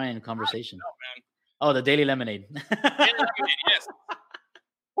Nolan Ryan conversation? I don't know, man. Oh, the Daily Lemonade. Daily Lemonade, yes.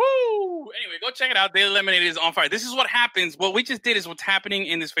 Woo! Anyway, go check it out. Daily Lemonade is on fire. This is what happens. What we just did is what's happening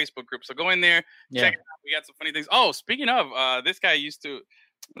in this Facebook group. So go in there, check it out. We got some funny things. Oh, speaking of, this guy used to,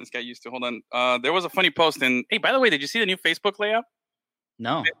 hold on. There was a funny post. And hey, by the way, did you see the new Facebook layout?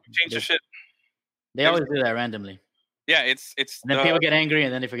 No. They changed the shit. They always do that randomly. Yeah, it's. And then people get angry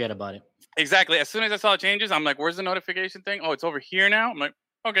and then they forget about it. Exactly. As soon as I saw the changes, I'm like, where's the notification thing? Oh, it's over here now. I'm like,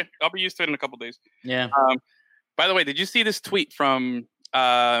 okay, I'll be used to it in a couple days. Yeah. By the way, did you see this tweet from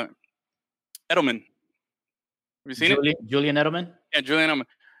Edelman? Have you seen it? Julian Edelman? Yeah, Julian Edelman.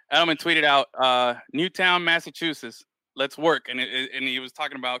 Edelman tweeted out, Newtown, Massachusetts, let's work. And he was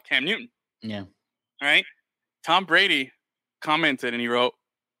talking about Cam Newton. Yeah. All right. Tom Brady commented and he wrote,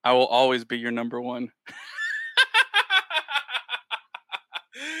 I will always be your number 1.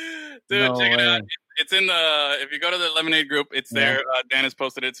 Dude, check it out. It's in the. If you go to the Lemonade group, it's there. Dan has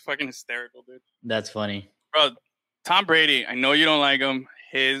posted it. It's fucking hysterical, dude. That's funny, bro. Tom Brady. I know you don't like him.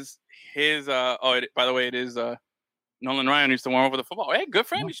 By the way, it is Nolan Ryan used to warm up with the football. Hey, good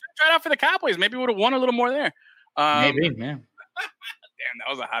for him. He should have tried out for the Cowboys. Maybe would have won a little more there. Maybe, yeah. Damn, that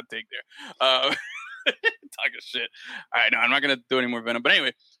was a hot take there. Talking shit. All right, no, I'm not gonna do any more Venom. But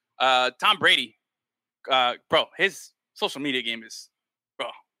anyway, Tom Brady, bro, his social media game is,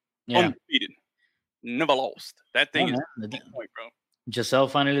 undefeated, never lost. That thing is point, bro. Giselle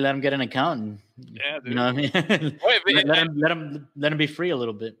finally let him get an account, and dude. You know what I mean? let him be free a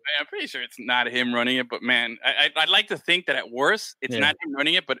little bit. I'm pretty sure it's not him running it, but man, I'd like to think that at worst it's not him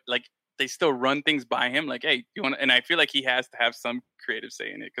running it, but like they still run things by him. Like, hey, you want? And I feel like he has to have some creative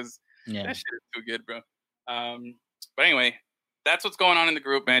say in it because that shit is too good, bro. But anyway, that's what's going on in the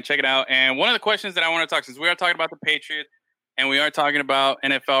group, man. Check it out. And one of the questions that I want to talk, since we are talking about the Patriots and we are talking about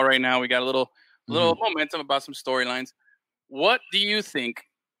NFL right now, we got a little momentum about some storylines. What do you think?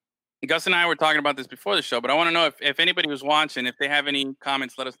 Gus and I were talking about this before the show, but I want to know if anybody was watching, if they have any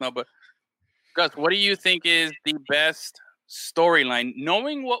comments, let us know. But Gus, what do you think is the best storyline,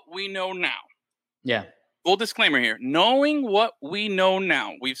 knowing what we know now? Yeah. Full disclaimer here. Knowing what we know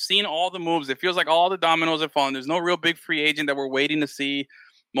now, we've seen all the moves. It feels like all the dominoes have fallen. There's no real big free agent that we're waiting to see.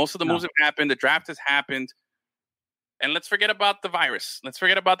 Most of the moves have happened. The draft has happened. And let's forget about the virus. Let's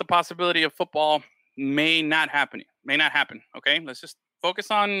forget about the possibility of football may not happen. Okay? Let's just focus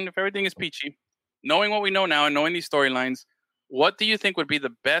on if everything is peachy. Knowing what we know now and knowing these storylines, what do you think would be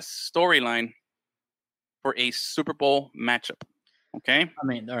the best storyline for a Super Bowl matchup? Okay? I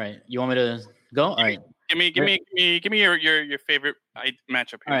mean, all right. You want me to go? All right. Give me your favorite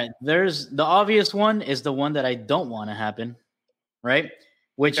matchup here. All right. There's the obvious one is the one that I don't want to happen, right?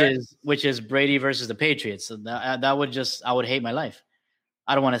 Which is Brady versus the Patriots. So that would I would hate my life.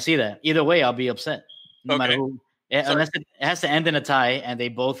 I don't want to see that. Either way, I'll be upset. No matter who. Unless it has to end in a tie and they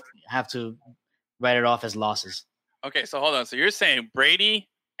both have to write it off as losses. Okay, so hold on. So you're saying Brady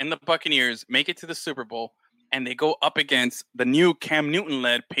and the Buccaneers make it to the Super Bowl and they go up against the new Cam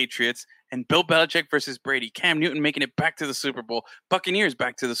Newton-led Patriots and Bill Belichick versus Brady. Cam Newton making it back to the Super Bowl. Buccaneers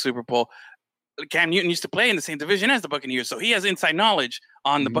back to the Super Bowl. Cam Newton used to play in the same division as the Buccaneers, so he has inside knowledge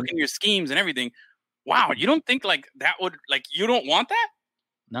on the Buccaneers schemes and everything. Wow, you don't think like that would you don't want that?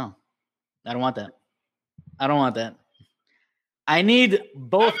 No, I don't want that. I need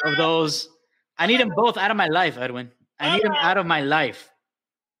both of those. I need them both out of my life, Edwin. I need them out of my life.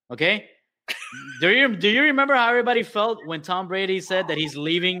 Okay? Do you remember how everybody felt when Tom Brady said that he's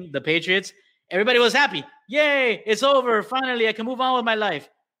leaving the Patriots? Everybody was happy. Yay, it's over. Finally, I can move on with my life.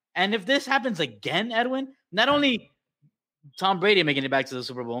 And if this happens again, Edwin, not only Tom Brady making it back to the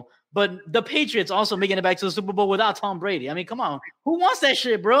Super Bowl, but the Patriots also making it back to the Super Bowl without Tom Brady. I mean, come on. Who wants that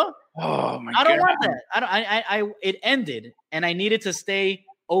shit, bro? Oh my God. I don't want that. It ended and I needed to stay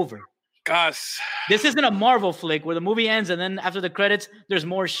over. Gus. This isn't a Marvel flick where the movie ends and then after the credits, there's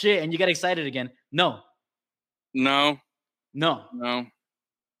more shit and you get excited again. No. Thanos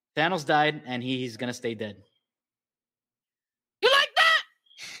died and he's going to stay dead. You like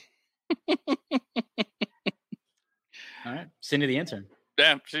that? All right. Cindy the intern.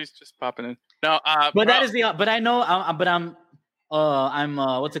 Damn, she's just popping in. No, but that is but I know, I'm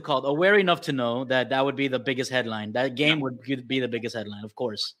what's it called? Aware enough to know that would be the biggest headline. That game would be the biggest headline, of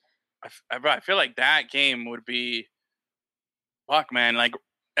course. I feel like that game would be, fuck, man. Like,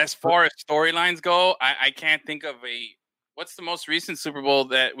 as far as storylines go, I can't think of what's the most recent Super Bowl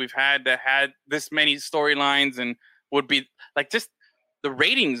that we've had that had this many storylines and would be, like, just the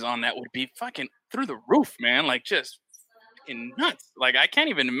ratings on that would be fucking through the roof, man. Like, just fucking nuts. Like, I can't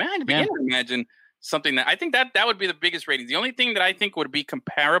even begin to imagine something that, I think that would be the biggest ratings. The only thing that I think would be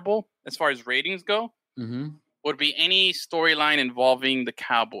comparable as far as ratings go would be any storyline involving the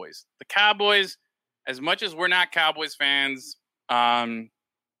Cowboys. The Cowboys, as much as we're not Cowboys fans,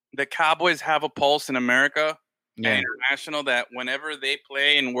 the Cowboys have a pulse in America and international that whenever they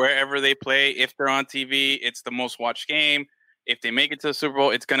play and wherever they play, if they're on TV, it's the most watched game. If they make it to the Super Bowl,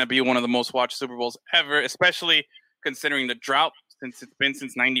 it's going to be one of the most watched Super Bowls ever, especially considering the drought since it's been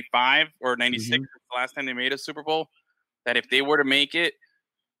since 95 or 96, the last time they made a Super Bowl, that if they were to make it,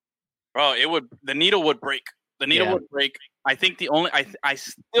 bro, the needle would break. The needle would break. I think I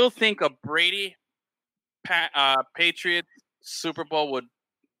still think a Brady Patriots Super Bowl would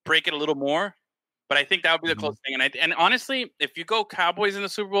break it a little more, but I think that would be the closest thing. And honestly, if you go Cowboys in the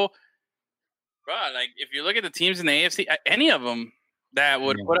Super Bowl, bro, like if you look at the teams in the AFC, any of them that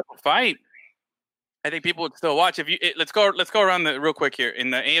would put up a fight, I think people would still watch. Let's go around real quick here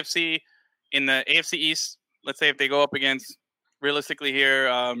in the AFC East. Let's say if they go up against realistically here,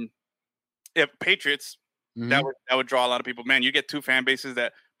 Patriots, Mhm. that would draw a lot of people. Man, you get two fan bases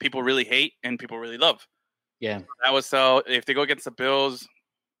that people really hate and people really love. Yeah. That would sell. If they go against the Bills,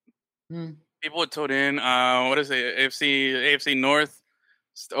 Mm. people would tune in. What is it? AFC North.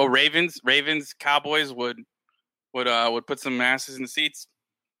 Oh, Ravens, Cowboys would put some asses in the seats.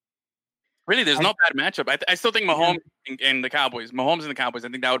 Really, there's no bad matchup. I still think Mahomes and the Cowboys. Mahomes and the Cowboys. I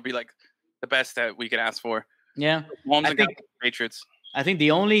think that would be like the best that we could ask for. Yeah. Mahomes I and think- Cowboys, Patriots. I think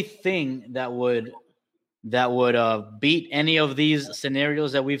the only thing that would beat any of these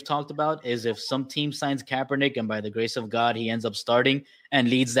scenarios that we've talked about is if some team signs Kaepernick and by the grace of God he ends up starting and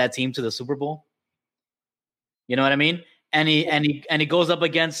leads that team to the Super Bowl. You know what I mean? And he goes up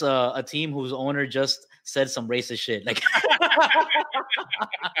against a team whose owner just said some racist shit. Like,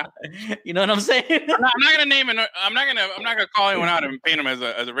 you know what I'm saying? I'm not gonna name it. I'm not gonna call anyone out and paint him as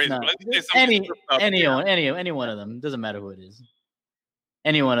a racist. No. But let's say Any one of them. Doesn't matter who it is.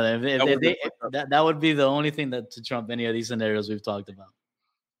 Any one of them. That would be the only thing that to trump any of these scenarios we've talked about.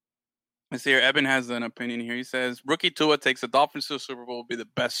 Let's see here. Evan has an opinion here. He says rookie Tua takes the Dolphins to the Super Bowl will be the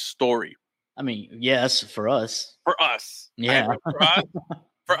best story. I mean, yes, for us. For us. Yeah.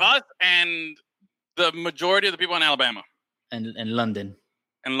 For us and the majority of the people in Alabama. And London.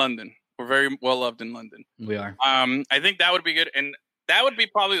 And London. We're very well loved in London. We are. I think that would be good. And that would be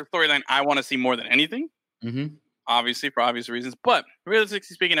probably the storyline I want to see more than anything. Mm-hmm. Obviously, for obvious reasons. But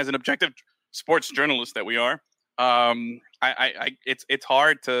realistically speaking, as an objective sports journalist that we are, it's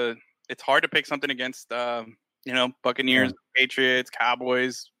hard to pick something against Buccaneers, Patriots,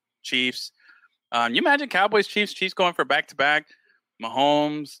 Cowboys, Chiefs. You imagine Cowboys, Chiefs going for back-to-back,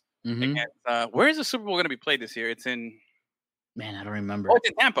 Mahomes. Mm-hmm. Against, where is the Super Bowl going to be played this year? It's in... Man, I don't remember. Oh, it's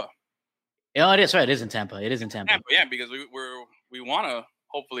in Tampa. Oh, it is right. It is in Tampa. Yeah, because we want to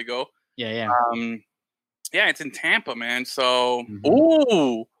hopefully go. Yeah. Yeah, it's in Tampa, man. So,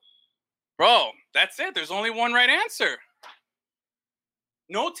 ooh, bro, that's it. There's only one right answer.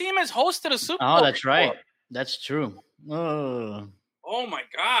 No team has hosted a Super Bowl. Oh, that's before. right. That's true. Oh my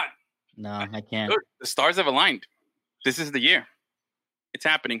God. No, I can't. Dude, the stars have aligned. This is the year. It's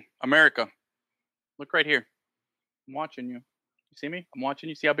happening. America. Look right here. I'm watching you. You see me? I'm watching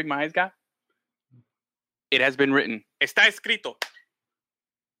you. See how big my eyes got? It has been written. Está escrito.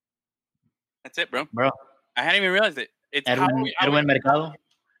 That's it, bro. I hadn't even realized it. It's Edwin Mercado.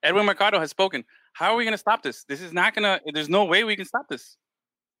 Edwin Mercado has spoken. How are we going to stop this? This is not going to... There's no way we can stop this.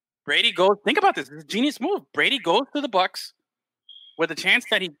 Brady goes... Think about this. It's a genius move. Brady goes to the Bucs with a chance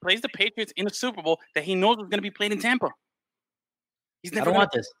that he plays the Patriots in the Super Bowl that he knows is going to be played in Tampa. I don't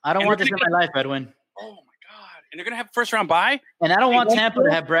want this. I don't want this in my life, Edwin. Oh, my God. And they're going to have first round bye? And I don't want Tampa to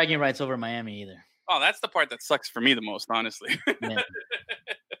have bragging rights over Miami either. Oh, that's the part that sucks for me the most, honestly. Yeah.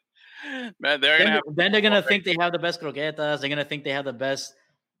 Man, then they're going to think they have the best croquetas. They're going to think they have the best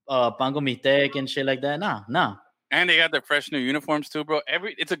pango mistec and shit like that. No. And they got their fresh new uniforms too, bro.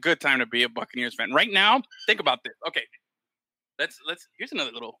 It's a good time to be a Buccaneers fan. Right now, think about this. Okay. Let's here's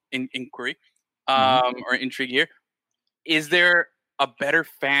another little inquiry or intrigue here. Is there a better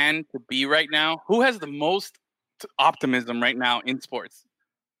fan to be right now? Who has the most optimism right now in sports?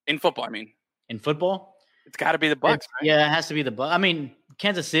 In football, I mean. In football? It's got to be the Bucs, right? Yeah, it has to be the Bucs. I mean,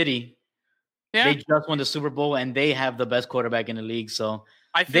 Kansas City, they just won the Super Bowl, and they have the best quarterback in the league. So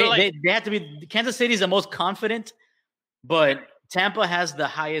I feel they have to be – Kansas City is the most confident, but Tampa has the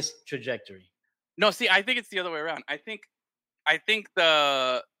highest trajectory. No, see, I think it's the other way around. I think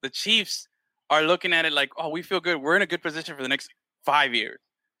the Chiefs are looking at it like, oh, we feel good. We're in a good position for the next 5 years.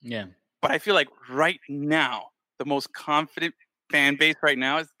 Yeah. But I feel like right now, the most confident fan base right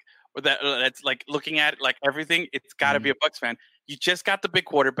now is that's like looking at it like everything. It's got to be a Bucs fan. You just got the big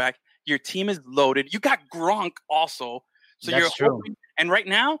quarterback. Your team is loaded. You got Gronk also. So that's true. Hoping, and right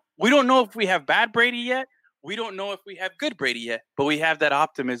now, we don't know if we have bad Brady yet. We don't know if we have good Brady yet. But we have that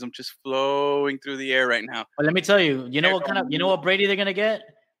optimism just flowing through the air right now. Well, let me tell you. You know what Brady they're gonna get?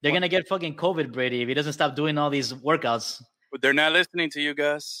 They're gonna get fucking COVID Brady if he doesn't stop doing all these workouts. But they're not listening to you,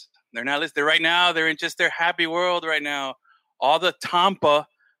 Gus. They're not listening right now. They're in just their happy world right now. All the Tampa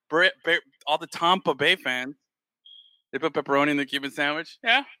Bay fans, they put pepperoni in the Cuban sandwich.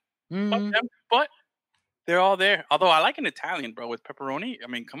 Yeah, but they're all there. Although I like an Italian, bro, with pepperoni. I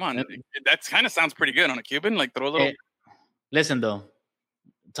mean, come on, that kind of sounds pretty good on a Cuban. Like throw a little. Hey, listen though,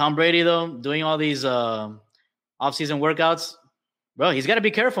 Tom Brady though doing all these off-season workouts, bro, he's got to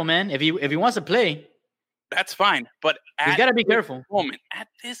be careful, man. If he wants to play, that's fine. But he's got to be careful. At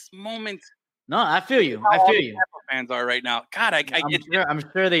this moment. No, I feel you. Fans are right now. God, I'm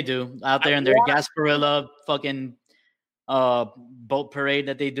sure they do out there in their Gasparilla fucking boat parade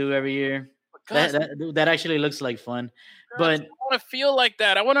that they do every year. That actually looks like fun. But want to feel like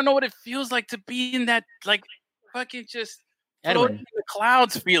that. I want to know what it feels like to be in that, like, fucking just floating in the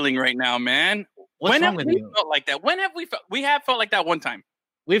clouds feeling right now, man. What's wrong with you? Felt like that? When have we felt? We have felt like that one time.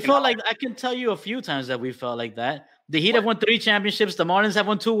 We felt like, I can tell you a few times that we felt like that. The Heat have won 3 championships. The Marlins have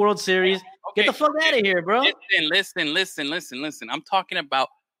won 2 World Series. Okay. Get the fuck out of here, bro. Listen. I'm talking about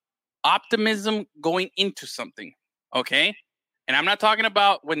optimism going into something, okay? And I'm not talking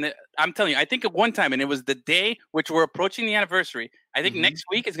about I'm telling you, I think at one time, and it was the day which we're approaching the anniversary. I think next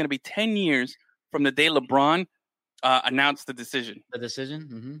week is going to be 10 years from the day LeBron announced the decision. The decision?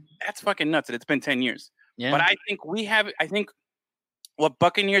 Mm-hmm. That's fucking nuts that it's been 10 years. Yeah. But I think what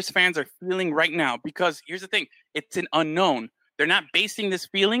Buccaneers fans are feeling right now, because here's the thing, it's an unknown. They're not basing this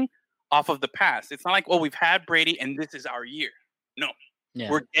feeling off of the past. It's not like, we've had Brady and this is our year. No. Yeah.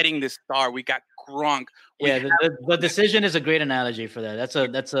 We're getting this star. We got Gronk. The decision is a great analogy for that. That's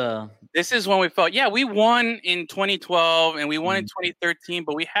a. This is when we felt, we won in 2012 and we won in 2013,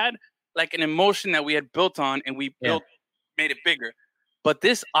 but we had like an emotion that we had built on and we made it bigger. But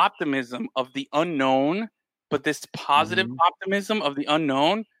this optimism of the unknown, but this positive optimism of the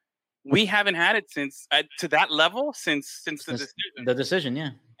unknown, we haven't had it to that level since the decision. The decision, yeah.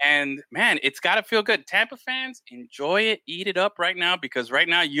 And man, it's got to feel good. Tampa fans, enjoy it, eat it up right now, because right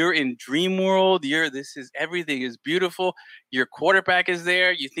now you're in dream world. Everything is beautiful. Your quarterback is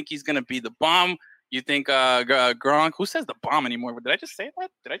there. You think he's gonna be the bomb. You think Gronk? Who says the bomb anymore? Did I just say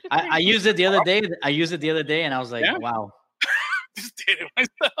that? I used it the other day. And I was like, wow. Just did it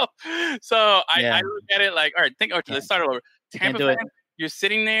myself. So I look at it like, all right, let's start all over. Tampa fans, you're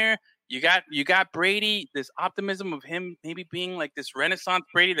sitting there. You got Brady, this optimism of him maybe being like this Renaissance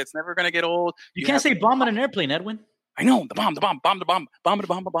Brady that's never going to get old. You can't say bomb on an airplane, Edwin. I know, the bomb.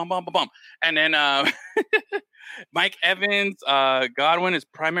 And then Mike Evans, Godwin, his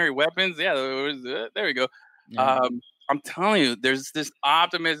primary weapons. Yeah, there we go. Yeah. I'm telling you, there's this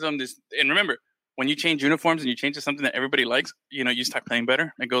optimism. And remember, when you change uniforms and you change to something that everybody likes, you start playing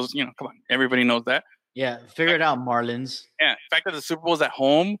better. It goes, come on, everybody knows that. Yeah, figure it out, Marlins. Yeah, the fact that the Super Bowl's at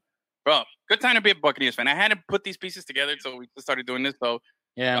home. Bro, good time to be a Buccaneers fan. I had to put these pieces together, so we just started doing this. So,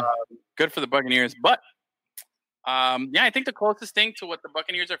 good for the Buccaneers. But, I think the closest thing to what the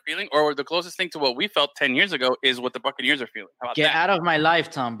Buccaneers are feeling, or the closest thing to what we felt 10 years ago, is what the Buccaneers are feeling. How about Get out of my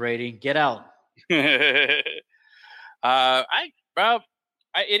life, Tom Brady. Get out. It is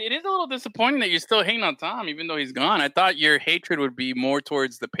a little disappointing that you're still hating on Tom, even though he's gone. I thought your hatred would be more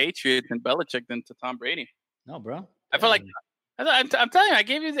towards the Patriots and Belichick than to Tom Brady. No, bro. I feel like. I'm telling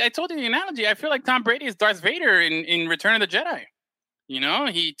you, I told you the analogy. I feel like Tom Brady is Darth Vader in Return of the Jedi.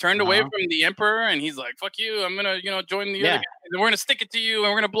 He turned away from the Emperor and he's like, fuck you. I'm going to join the other guys. And we're going to stick it to you and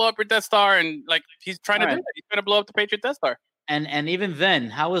we're going to blow up your Death Star. And like, he's trying to do that. He's trying to blow up the Patriot Death Star. And even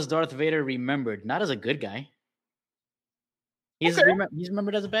then, how was Darth Vader remembered? Not as a good guy. He's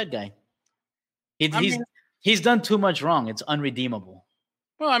remembered as a bad guy. He's done too much wrong. It's unredeemable.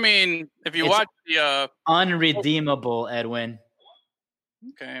 Well, I mean, if you watch the unredeemable, Edwin.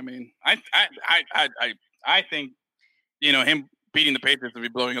 Okay, I mean, I think, him beating the Patriots will be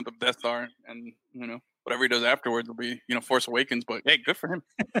blowing up the Death Star, and whatever he does afterwards will be, Force Awakens. But hey, good for him.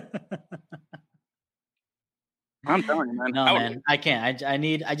 I'm telling you, man. No, man, I can't. I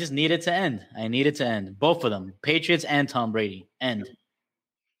just need it to end. I need it to end. Both of them, Patriots and Tom Brady, end.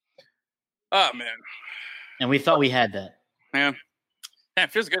 Oh man. And we thought we had that. Yeah. Yeah,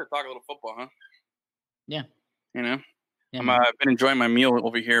 it feels good to talk a little football, huh? Yeah. Yeah, I've been enjoying my meal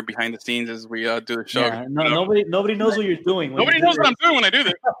over here behind the scenes as we do the show. Yeah, nobody knows what you're doing. Nobody knows what I'm doing when I do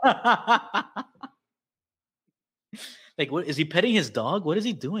this. Like, what is he petting his dog? What is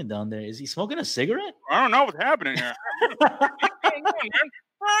he doing down there? Is he smoking a cigarette? I don't know what's happening here.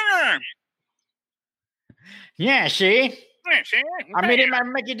 Yeah, see? Yeah, see? I'm eating my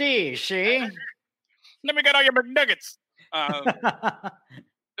Mickey D, see? Let me get all your McNuggets.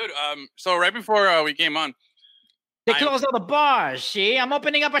 Dude, so right before we came on, they closed all the bars, see? I'm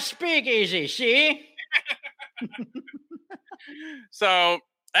opening up a speakeasy, see? So,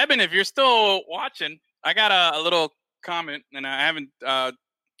 Eben, if you're still watching, I got a little comment, and I haven't,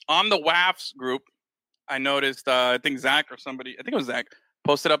 on the WAFs group, I noticed, I think Zach or somebody, I think it was Zach,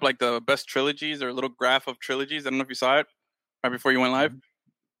 posted up like the best trilogies or a little graph of trilogies. I don't know if you saw it right before you went live.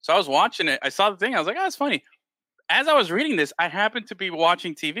 So I was watching it. I saw the thing. I was like, oh, that's funny. As I was reading this, I happened to be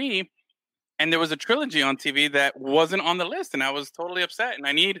watching TV, and there was a trilogy on TV that wasn't on the list, and I was totally upset. And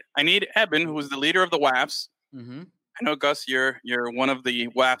I need Eben, who's the leader of the WAFs. Mm-hmm. I know, Gus, you're one of the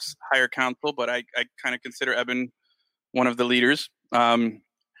WAFs higher council, but I kind of consider Eben one of the leaders. Eben,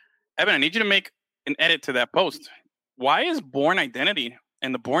 I need you to make an edit to that post. Why is Bourne Identity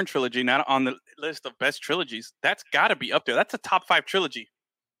and the Bourne trilogy not on the list of best trilogies, that's got to be up there. That's a top 5 trilogy.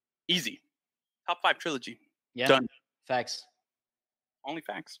 Easy. Top 5 trilogy. Yeah. Done. Facts. Only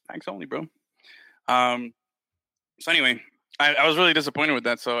facts. Facts only, bro. So anyway, I was really disappointed with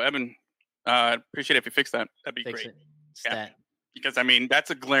that. So Evan, appreciate it if you fix that. That'd be Fix great. it. Stat. Because I mean, that's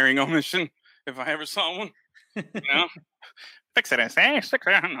a glaring omission. If I ever saw one, you know, fix it. I say, fix it.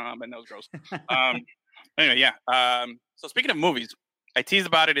 No, but that was gross. Anyway, yeah. So speaking of movies, I teased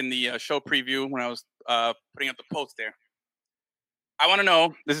about it in the show preview when I was putting up the post there. I want to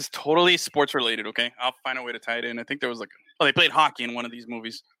know. This is totally sports related. Okay, I'll find a way to tie it in. I think there was like, oh, they played hockey in one of these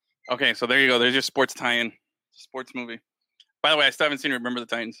movies. Okay, so there you go. There's your sports tie-in. Sports movie. By the way, I still haven't seen Remember the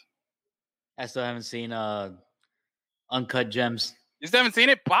Titans. I still haven't seen Uncut Gems. You still haven't seen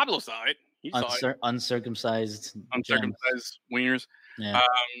it? Pablo saw it. He saw it. Uncircumcised wieners. Yeah.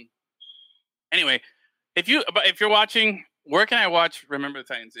 Anyway, if you're watching, where can I watch Remember the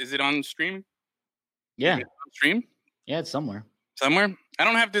Titans? Is it on stream? Yeah. Is it on stream? Yeah, it's somewhere. Somewhere? I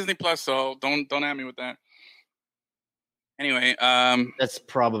don't have Disney Plus, so don't at me with that. Anyway, that's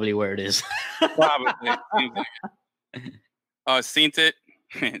probably where it is. Probably. Seen it.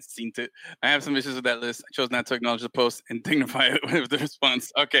 Seen it. I have some issues with that list. I chose not to acknowledge the post and dignify it with the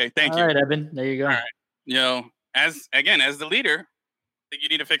response. Okay, thank you. All right, Evan. There you go. All right. As the leader, I think you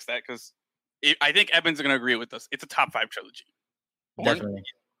need to fix that because I think Evan's going to agree with us. It's a top 5 trilogy. Definitely.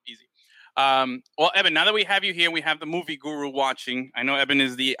 Easy. Well, Evan, now that we have you here, we have the movie guru watching. I know Evan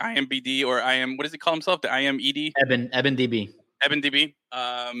is the IMBD or what does he call himself? The IMED? Evan DB. Evan DB.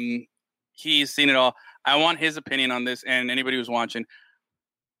 He's seen it all. I want his opinion on this and anybody who's watching.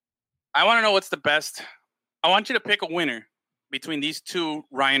 I want to know what's the best. I want you to pick a winner between these 2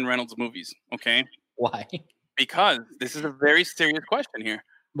 Ryan Reynolds movies, okay? Why? Because this is a very serious question here.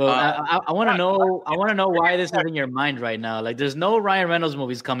 Well, I want to know. I want to know why this is in your mind right now. Like, there's no Ryan Reynolds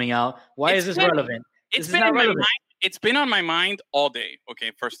movies coming out. Why is this relevant? It's been on my mind. It's been on my mind all day.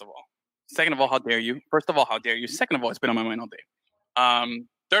 Okay, first of all. Second of all, how dare you? First of all, how dare you? Second of all, it's been on my mind all day.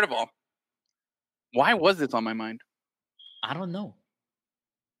 Third of all, why was this on my mind? I don't know.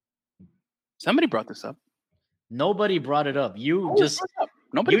 Somebody brought this up. Nobody brought it up. You just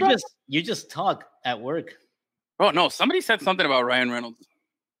talk at work. Oh no! Somebody said something about Ryan Reynolds.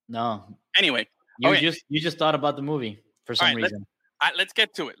 No. Anyway, you just thought about the movie for some reason. Let's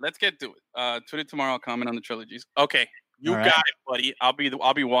get to it. Tune in tomorrow. I'll comment on the trilogies. Okay, you got it, buddy.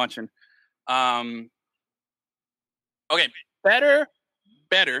 I'll be watching. Okay, better.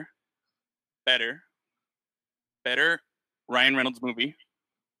 Ryan Reynolds movie.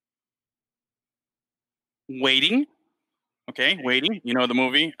 Waiting. Okay, Waiting. You know the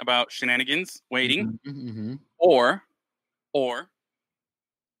movie about shenanigans. Waiting. Mm-hmm. Or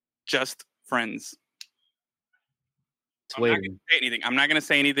Just Friends. Waiting. I'm not going to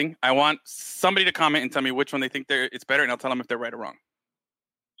say anything. I want somebody to comment and tell me which one they think it's better, and I'll tell them if they're right or wrong.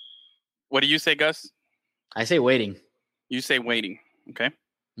 What do you say, Gus? I say Waiting. You say Waiting. Okay.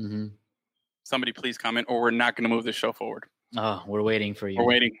 Mm-hmm. Somebody please comment, or we're not going to move this show forward. Oh, we're waiting for you.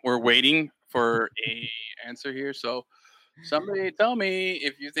 We're waiting for a answer here. So somebody tell me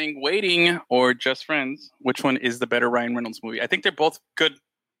if you think Waiting or Just Friends, which one is the better Ryan Reynolds movie? I think they're both good.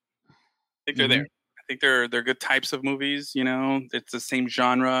 I think they're there. I think they're good types of movies. You know, it's the same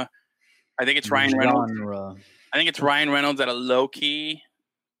genre. I think it's Ryan Reynolds. I think it's Ryan Reynolds at a low key,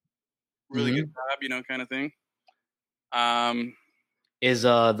 really good job. You know, kind of thing. Is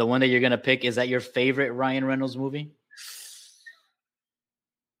the one that you're gonna pick? Is that your favorite Ryan Reynolds movie?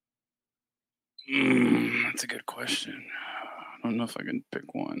 That's a good question. I don't know if I can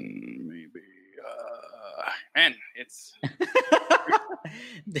pick one. Maybe. Man, it's.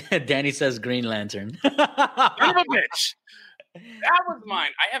 Danny says Green Lantern. Son of a bitch. That was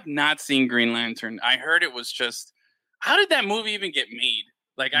mine. I have not seen Green Lantern. I heard it was just. How did that movie even get made?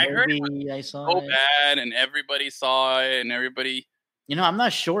 Like I heard it was so bad, and everybody saw it, and everybody. You know, I'm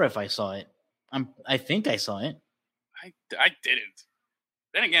not sure if I saw it. I think I saw it. I didn't.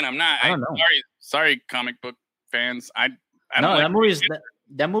 Then again, I'm not. I don't know. Sorry, comic book fans. I don't know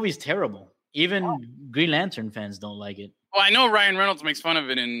that movie's terrible. Even Green Lantern fans don't like it. Well, I know Ryan Reynolds makes fun of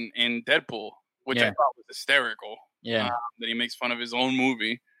it in Deadpool, which I thought was hysterical. Yeah, that he makes fun of his own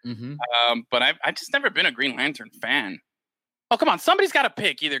movie. Mm-hmm. But I've just never been a Green Lantern fan. Oh, come on. Somebody's got to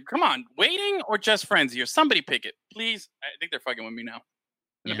pick either. Come on. Waiting or Just Friends here. Somebody pick it, please. I think they're fucking with me now.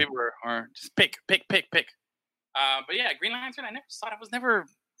 The people are just pick. But yeah, Green Lantern, I never saw it.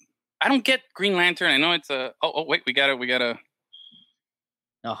 I don't get Green Lantern. I know it's a... Oh, wait. We got to...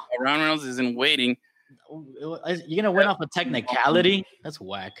 Oh. Ryan Reynolds is in Waiting. You're going to win off a technicality? That's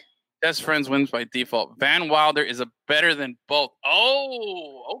whack. Just Friends wins by default. Van Wilder is a better than both.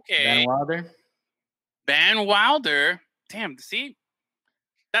 Oh, okay. Van Wilder? Van Wilder. Damn, see,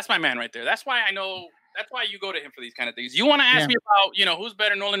 that's my man right there. That's why I know. That's why you go to him for these kind of things. You want to ask me about, who's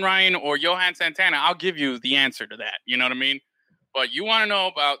better, Nolan Ryan or Johan Santana? I'll give you the answer to that. You know what I mean? But you want to know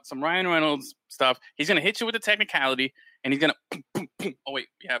about some Ryan Reynolds stuff. He's going to hit you with the technicality, and he's going to boom, boom, boom. Oh, wait.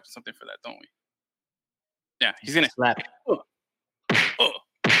 We have something for that, don't we? Yeah, he's going to slap.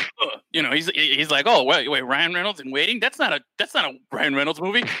 He's like, oh, wait, Ryan Reynolds in Waiting? That's not a Ryan Reynolds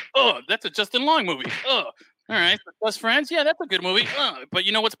movie. Oh, that's a Justin Long movie. Oh, all right. Best Friends? Yeah, that's a good movie. But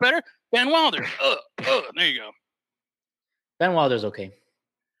you know what's better? Van Wilder. There you go. Van Wilder's okay.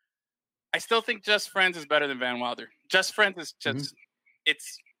 I still think Just Friends is better than Van Wilder. Just Friends is just, it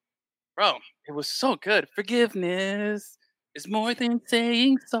was so good. Forgiveness is more than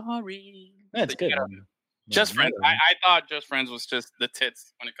saying sorry. That's good. Just Friends. I thought Just Friends was just the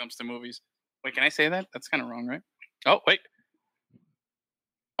tits when it comes to movies. Wait, can I say that? That's kind of wrong, right? Oh, wait.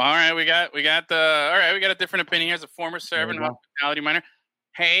 All right, we got a different opinion here as a former servant hospitality minor.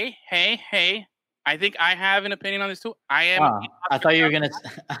 Hey. I think I have an opinion on this too. I thought you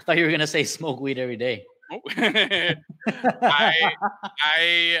were gonna say smoke weed every day. I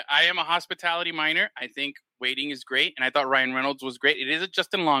am a hospitality minor. I think Waiting is great, and I thought Ryan Reynolds was great. It is a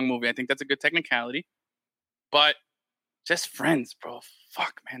Justin Long movie. I think that's a good technicality. But Just Friends, bro.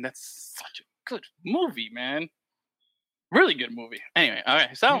 Fuck, man, that's such a good movie, man. Really good movie. Anyway, all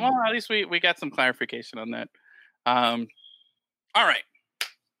right. So at least we got some clarification on that. All right.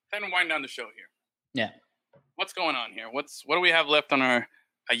 Time to wind down the show here. Yeah. What's going on here? What do we have left on our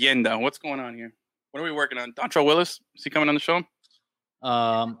agenda? What's going on here? What are we working on? Dontrell Willis, is he coming on the show?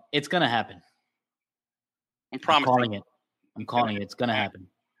 It's gonna happen. I'm promising. I'm calling it. It's gonna happen.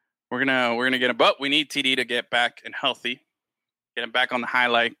 We're gonna get him, but we need TD to get back and healthy, get him back on the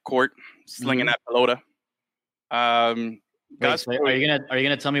highlight court, slinging that pelota. Wait, so are you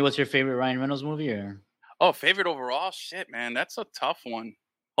gonna tell me what's your favorite Ryan Reynolds movie? Or favorite overall? Shit, man, that's a tough one.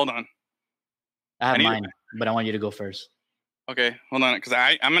 Hold on. I have mine, but I want you to go first. Okay, hold on, because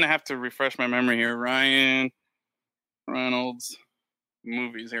I'm gonna have to refresh my memory here. Ryan Reynolds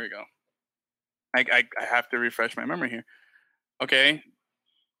movies. Here we go. I have to refresh my memory here. Okay,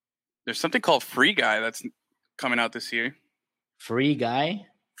 there's something called Free Guy that's coming out this year. Free Guy?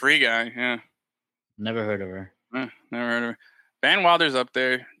 Free Guy, yeah. Never heard of her. Never heard of her. Van Wilder's up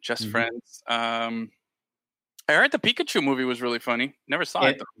there. Just Friends. I heard the Pikachu movie was really funny. Never saw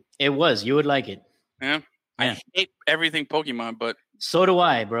it though. It was. You would like it. Yeah. I hate everything Pokemon, but so do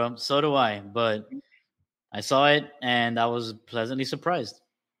I, bro. So do I. But I saw it and I was pleasantly surprised.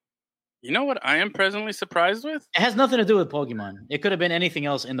 You know what I am pleasantly surprised with? It has nothing to do with Pokemon. It could have been anything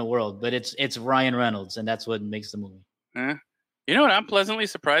else in the world, but it's Ryan Reynolds, and that's what makes the movie. You know what I'm pleasantly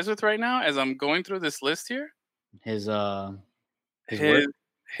surprised with right now as I'm going through this list here? His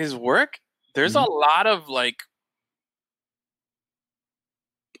work. There's a lot of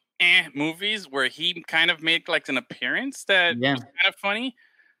movies where he kind of made like an appearance that was kind of funny,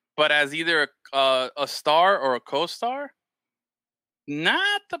 but as either a star or a co-star,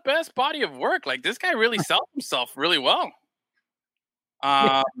 not the best body of work. Like this guy really sells himself really well.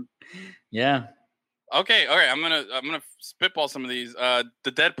 Yeah. Okay. All right. I'm gonna spitball some of these. The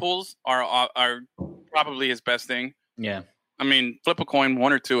Deadpools are probably his best thing. Yeah. I mean, flip a coin,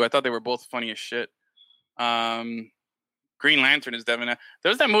 one or two. I thought they were both funny as shit. Green Lantern is definitely. There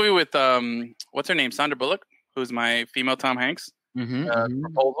was that movie with what's her name, Sandra Bullock, who's my female Tom Hanks.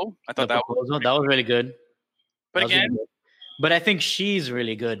 Proposal. I thought that was really good. But again, really good. But I think she's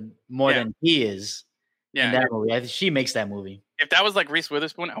really good more than he is. Yeah, in that movie. I think she makes that movie. If that was like Reese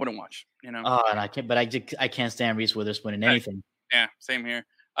Witherspoon, I wouldn't watch. You know. Oh, and I can't. But I can't stand Reese Witherspoon in anything. Yeah, same here.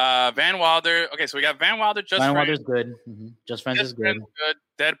 Van Wilder. Okay, so we got Van Wilder. Van Wilder's good. Just Friends is good.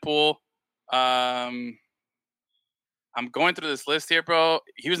 Deadpool. I'm going through this list here, bro.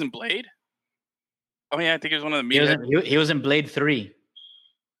 He was in Blade. Oh yeah, I think he was one of the. He was in Blade 3.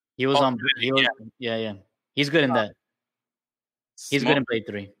 He was on. Yeah. He's good in that. He's good in Blade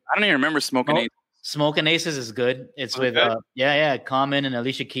 3. I don't even remember Smoking Aces. Smoking Aces is good. It's with Common and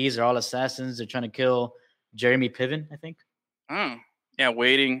Alicia Keys are all assassins. They're trying to kill Jeremy Piven, I think. Oh yeah,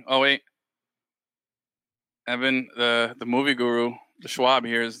 Waiting. Oh wait, Evan, the movie guru, the Schwab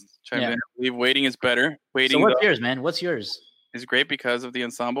here is trying to believe Waiting is better. Waiting. So what's yours, man? What's yours? Is great because of the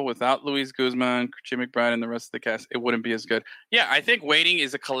ensemble. Without Luis Guzman, Jim McBride, and the rest of the cast, it wouldn't be as good. Yeah, I think Waiting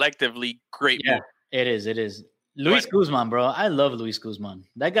is a collectively great movie. It is. Luis Guzman, bro. I love Luis Guzman.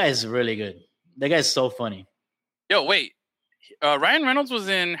 That guy is really good. That guy's so funny. Yo, wait. Ryan Reynolds was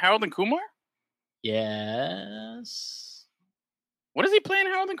in Harold and Kumar? Yes. What is he playing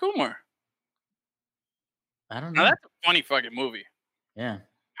Harold and Kumar? I don't know. Now, that's a funny fucking movie. Yeah.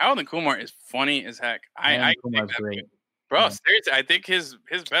 Harold and Kumar is funny as heck. I Kumar's great. Bro, Yeah. seriously, I think his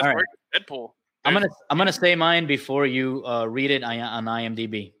best All right. work is Deadpool. I'm gonna say mine before you read it on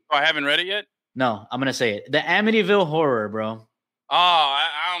IMDb. Oh, I haven't read it yet? No, I'm gonna say it. The Amityville Horror, bro. Oh,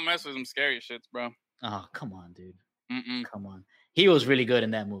 I don't mess with some scary shits, bro. Oh, come on, dude. Mm-mm. Come on. He was really good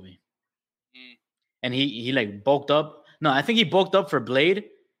in that movie. Mm. And he like bulked up. No, I think he bulked up for Blade,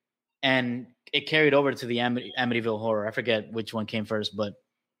 and it carried over to the Amityville Horror. I forget which one came first, but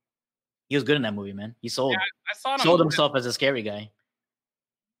he was good in that movie, man. He sold I saw it on sold the himself as a scary guy.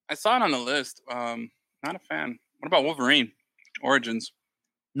 I saw it on the list. Not a fan. What about Wolverine Origins?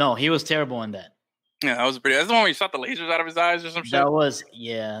 No, he was terrible in that. Yeah, that was pretty. That's the one where he shot the lasers out of his eyes or some shit. That was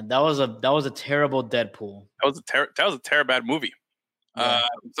a terrible Deadpool. That was a terrible bad movie. Yeah.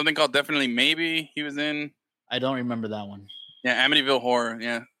 Something called Definitely Maybe. He was in. I don't remember that one. Yeah, Amityville Horror.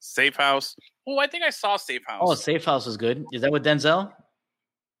 Yeah, Safe House. Oh, I think I saw Safe House. Oh, Safe House was good. Is that with Denzel?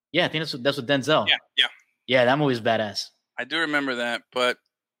 Yeah, I think that's with Denzel. Yeah. Yeah, that movie's badass. I do remember that, but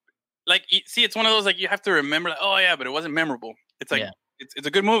like, see, it's one of those like you have to remember. Like, oh yeah, but it wasn't memorable. It's like it's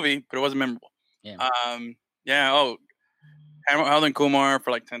a good movie, but it wasn't memorable. Yeah. Oh, Harold and Kumar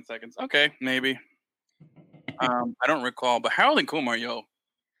for like 10 seconds. Okay, maybe. I don't recall, but Harold and Kumar, yo,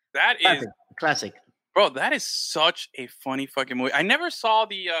 that is classic. Bro, that is such a funny fucking movie. I never saw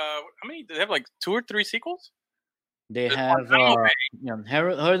the how many? Do they have like 2 or 3 sequels? They There's have Guantanamo Bay.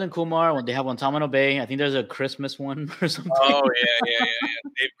 Harold and Kumar. When they have Guantanamo Bay, I think there's a Christmas one or something. Oh yeah.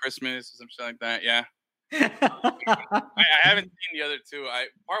 Dave Christmas or some shit like that. Yeah. I haven't seen the other 2.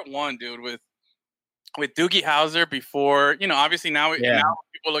 Part 1, dude, with Doogie Howser before, obviously now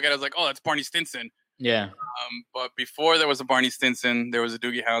people look at it as like, oh, that's Barney Stinson. Yeah. But before there was a Barney Stinson, there was a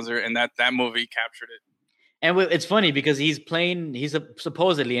Doogie Howser, and that movie captured it. And it's funny because he's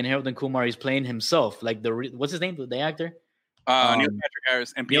supposedly in Harold and Kumar, he's playing himself. Like what's his name? The actor? Neil Patrick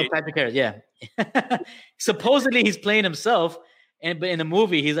Harris. MPH. Neil Patrick Harris, yeah. Supposedly he's playing himself, but in the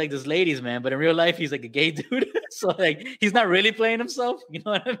movie he's like this ladies man, but in real life he's like a gay dude. So like he's not really playing himself. You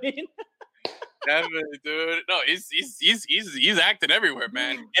know what I mean? Definitely, dude. No, he's acting everywhere,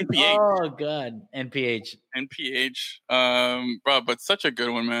 man. NPH. Oh god, NPH. Bro, but such a good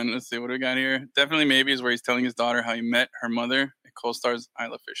one, man. Let's see what do we got here. Definitely Maybe is where he's telling his daughter how he met her mother. It co-stars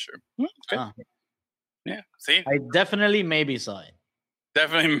Isla Fisher. Okay. Oh. Yeah. See, I definitely maybe saw it.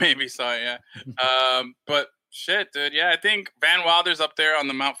 Definitely maybe saw it. Yeah. But shit, dude. Yeah, I think Van Wilder's up there on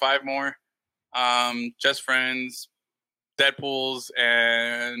the Mount 5 more. Just Friends, Deadpool's,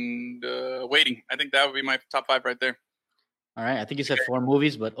 and Waiting. I think that would be my top 5 right there. All right. I think you said 4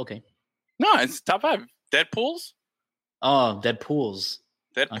 movies, but okay. No, it's top 5. Deadpool's. Oh, Deadpool's.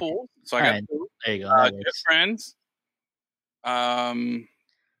 Deadpool. Okay. So I got 2. There you go. Just Friends.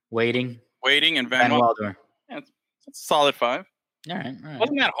 Waiting, and Van Wilder. Yeah, it's a solid 5. All right. It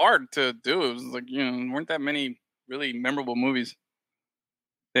wasn't that hard to do. It was like, weren't that many really memorable movies.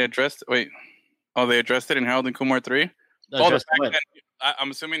 They addressed it in Harold and Kumar 3.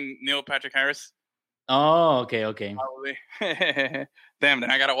 I'm assuming Neil Patrick Harris. Oh, okay. Probably. Damn,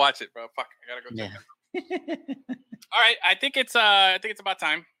 then I gotta watch it, bro. Fuck, I gotta go check it. All right, I think it's about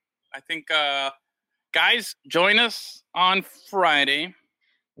time. I think guys, join us on Friday.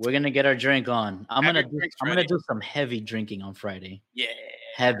 We're gonna get our drink on. I'm gonna do some heavy drinking on Friday. Yeah,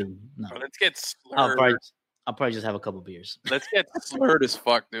 heavy. No, bro, let's get slurred. I'll probably just have a couple beers. Let's get slurred as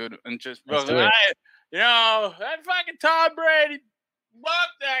fuck, dude, and just that fucking Tom Brady. Fuck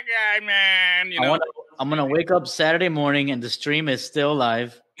that guy, man. I'm gonna wake up Saturday morning and the stream is still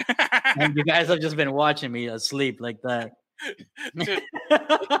live, and you guys have just been watching me asleep like that. Dude,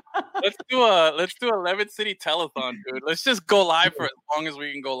 let's do a Lemon City telethon, dude. Let's just go live for as long as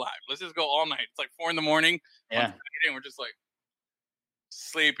we can go live. Let's just go all night. It's like 4 a.m. Yeah, and we're just like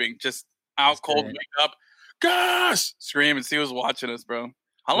sleeping, just out cold, wake up, gosh, scream and see who's watching us, bro.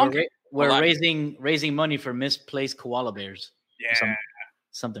 How long? We're raising money for misplaced koala bears. Yeah,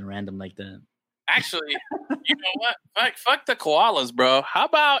 something random like that. Actually, you know what? Fuck the koalas, bro. How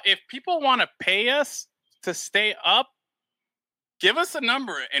about if people want to pay us to stay up, give us a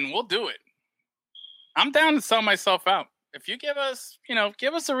number and we'll do it. I'm down to sell myself out. If you give us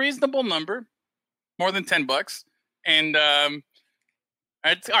a reasonable number, more than $10, and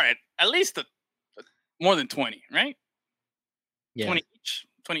it's all right, at least more than 20, right? Yeah, 20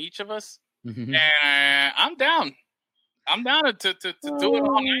 each of us. Mm-hmm. And I'm down. I'm down to do it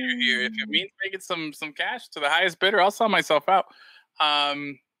all night here. If it means making some cash to the highest bidder, I'll sell myself out.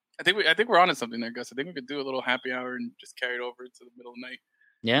 I think we're onto something there, Gus. I think we could do a little happy hour and just carry it over to the middle of the night.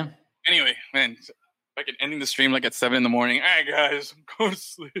 Yeah. Anyway, man, fucking ending the stream like at 7 a.m. All right, guys, I'm going to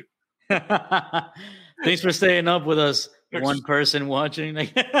sleep. Thanks for staying up with us. one person watching.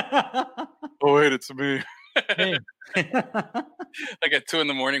 Like, oh wait, it's me. hey. Like at 2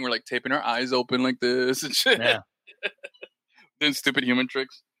 a.m, we're like taping our eyes open like this and shit. Yeah. Doing stupid human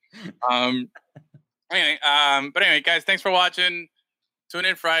tricks. Anyway, guys, thanks for watching. Tune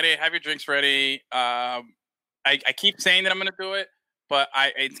in Friday. Have your drinks ready. I keep saying that I'm gonna do it, but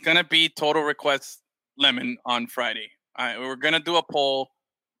it's gonna be total request lemon on Friday. We're gonna do a poll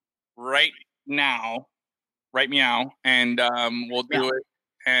right now, right meow, and we'll do it,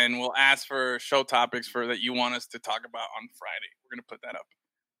 and we'll ask for show topics for that you want us to talk about on Friday. We're gonna put that up.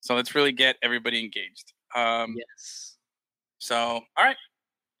 So let's really get everybody engaged. Yes. So all right,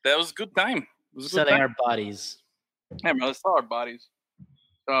 that was a good time. Selling our bodies. Yeah, man, let's sell our bodies.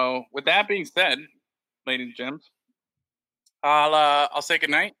 So with that being said, ladies and gents, I'll say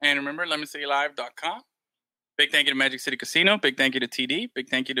goodnight. And remember, LemonCityLive.com. Big thank you to Magic City Casino. Big thank you to TD. Big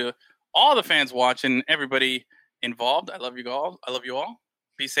thank you to all the fans watching, everybody involved. I love you all. I love you all.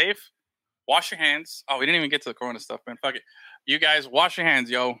 Be safe. Wash your hands. Oh, we didn't even get to the Corona stuff, man. Fuck it. You guys, wash your hands,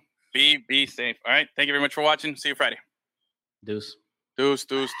 yo. Be safe. All right. Thank you very much for watching. See you Friday. Deuce. Deuce,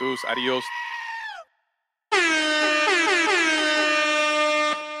 deuce, deuce. Adios.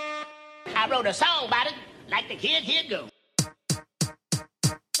 I wrote a song about it, like the kid, here go.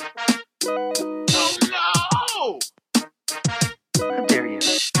 Oh no! How dare you?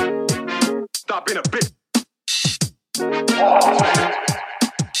 Stop being a bitch.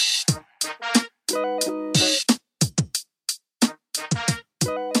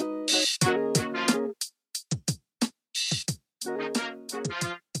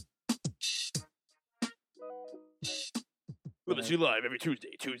 Lemon City Live every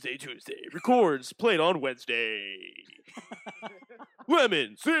Tuesday. Records, played on Wednesday.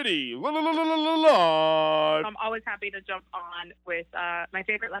 Lemon City Live. I'm always happy to jump on with my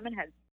favorite Lemonheads.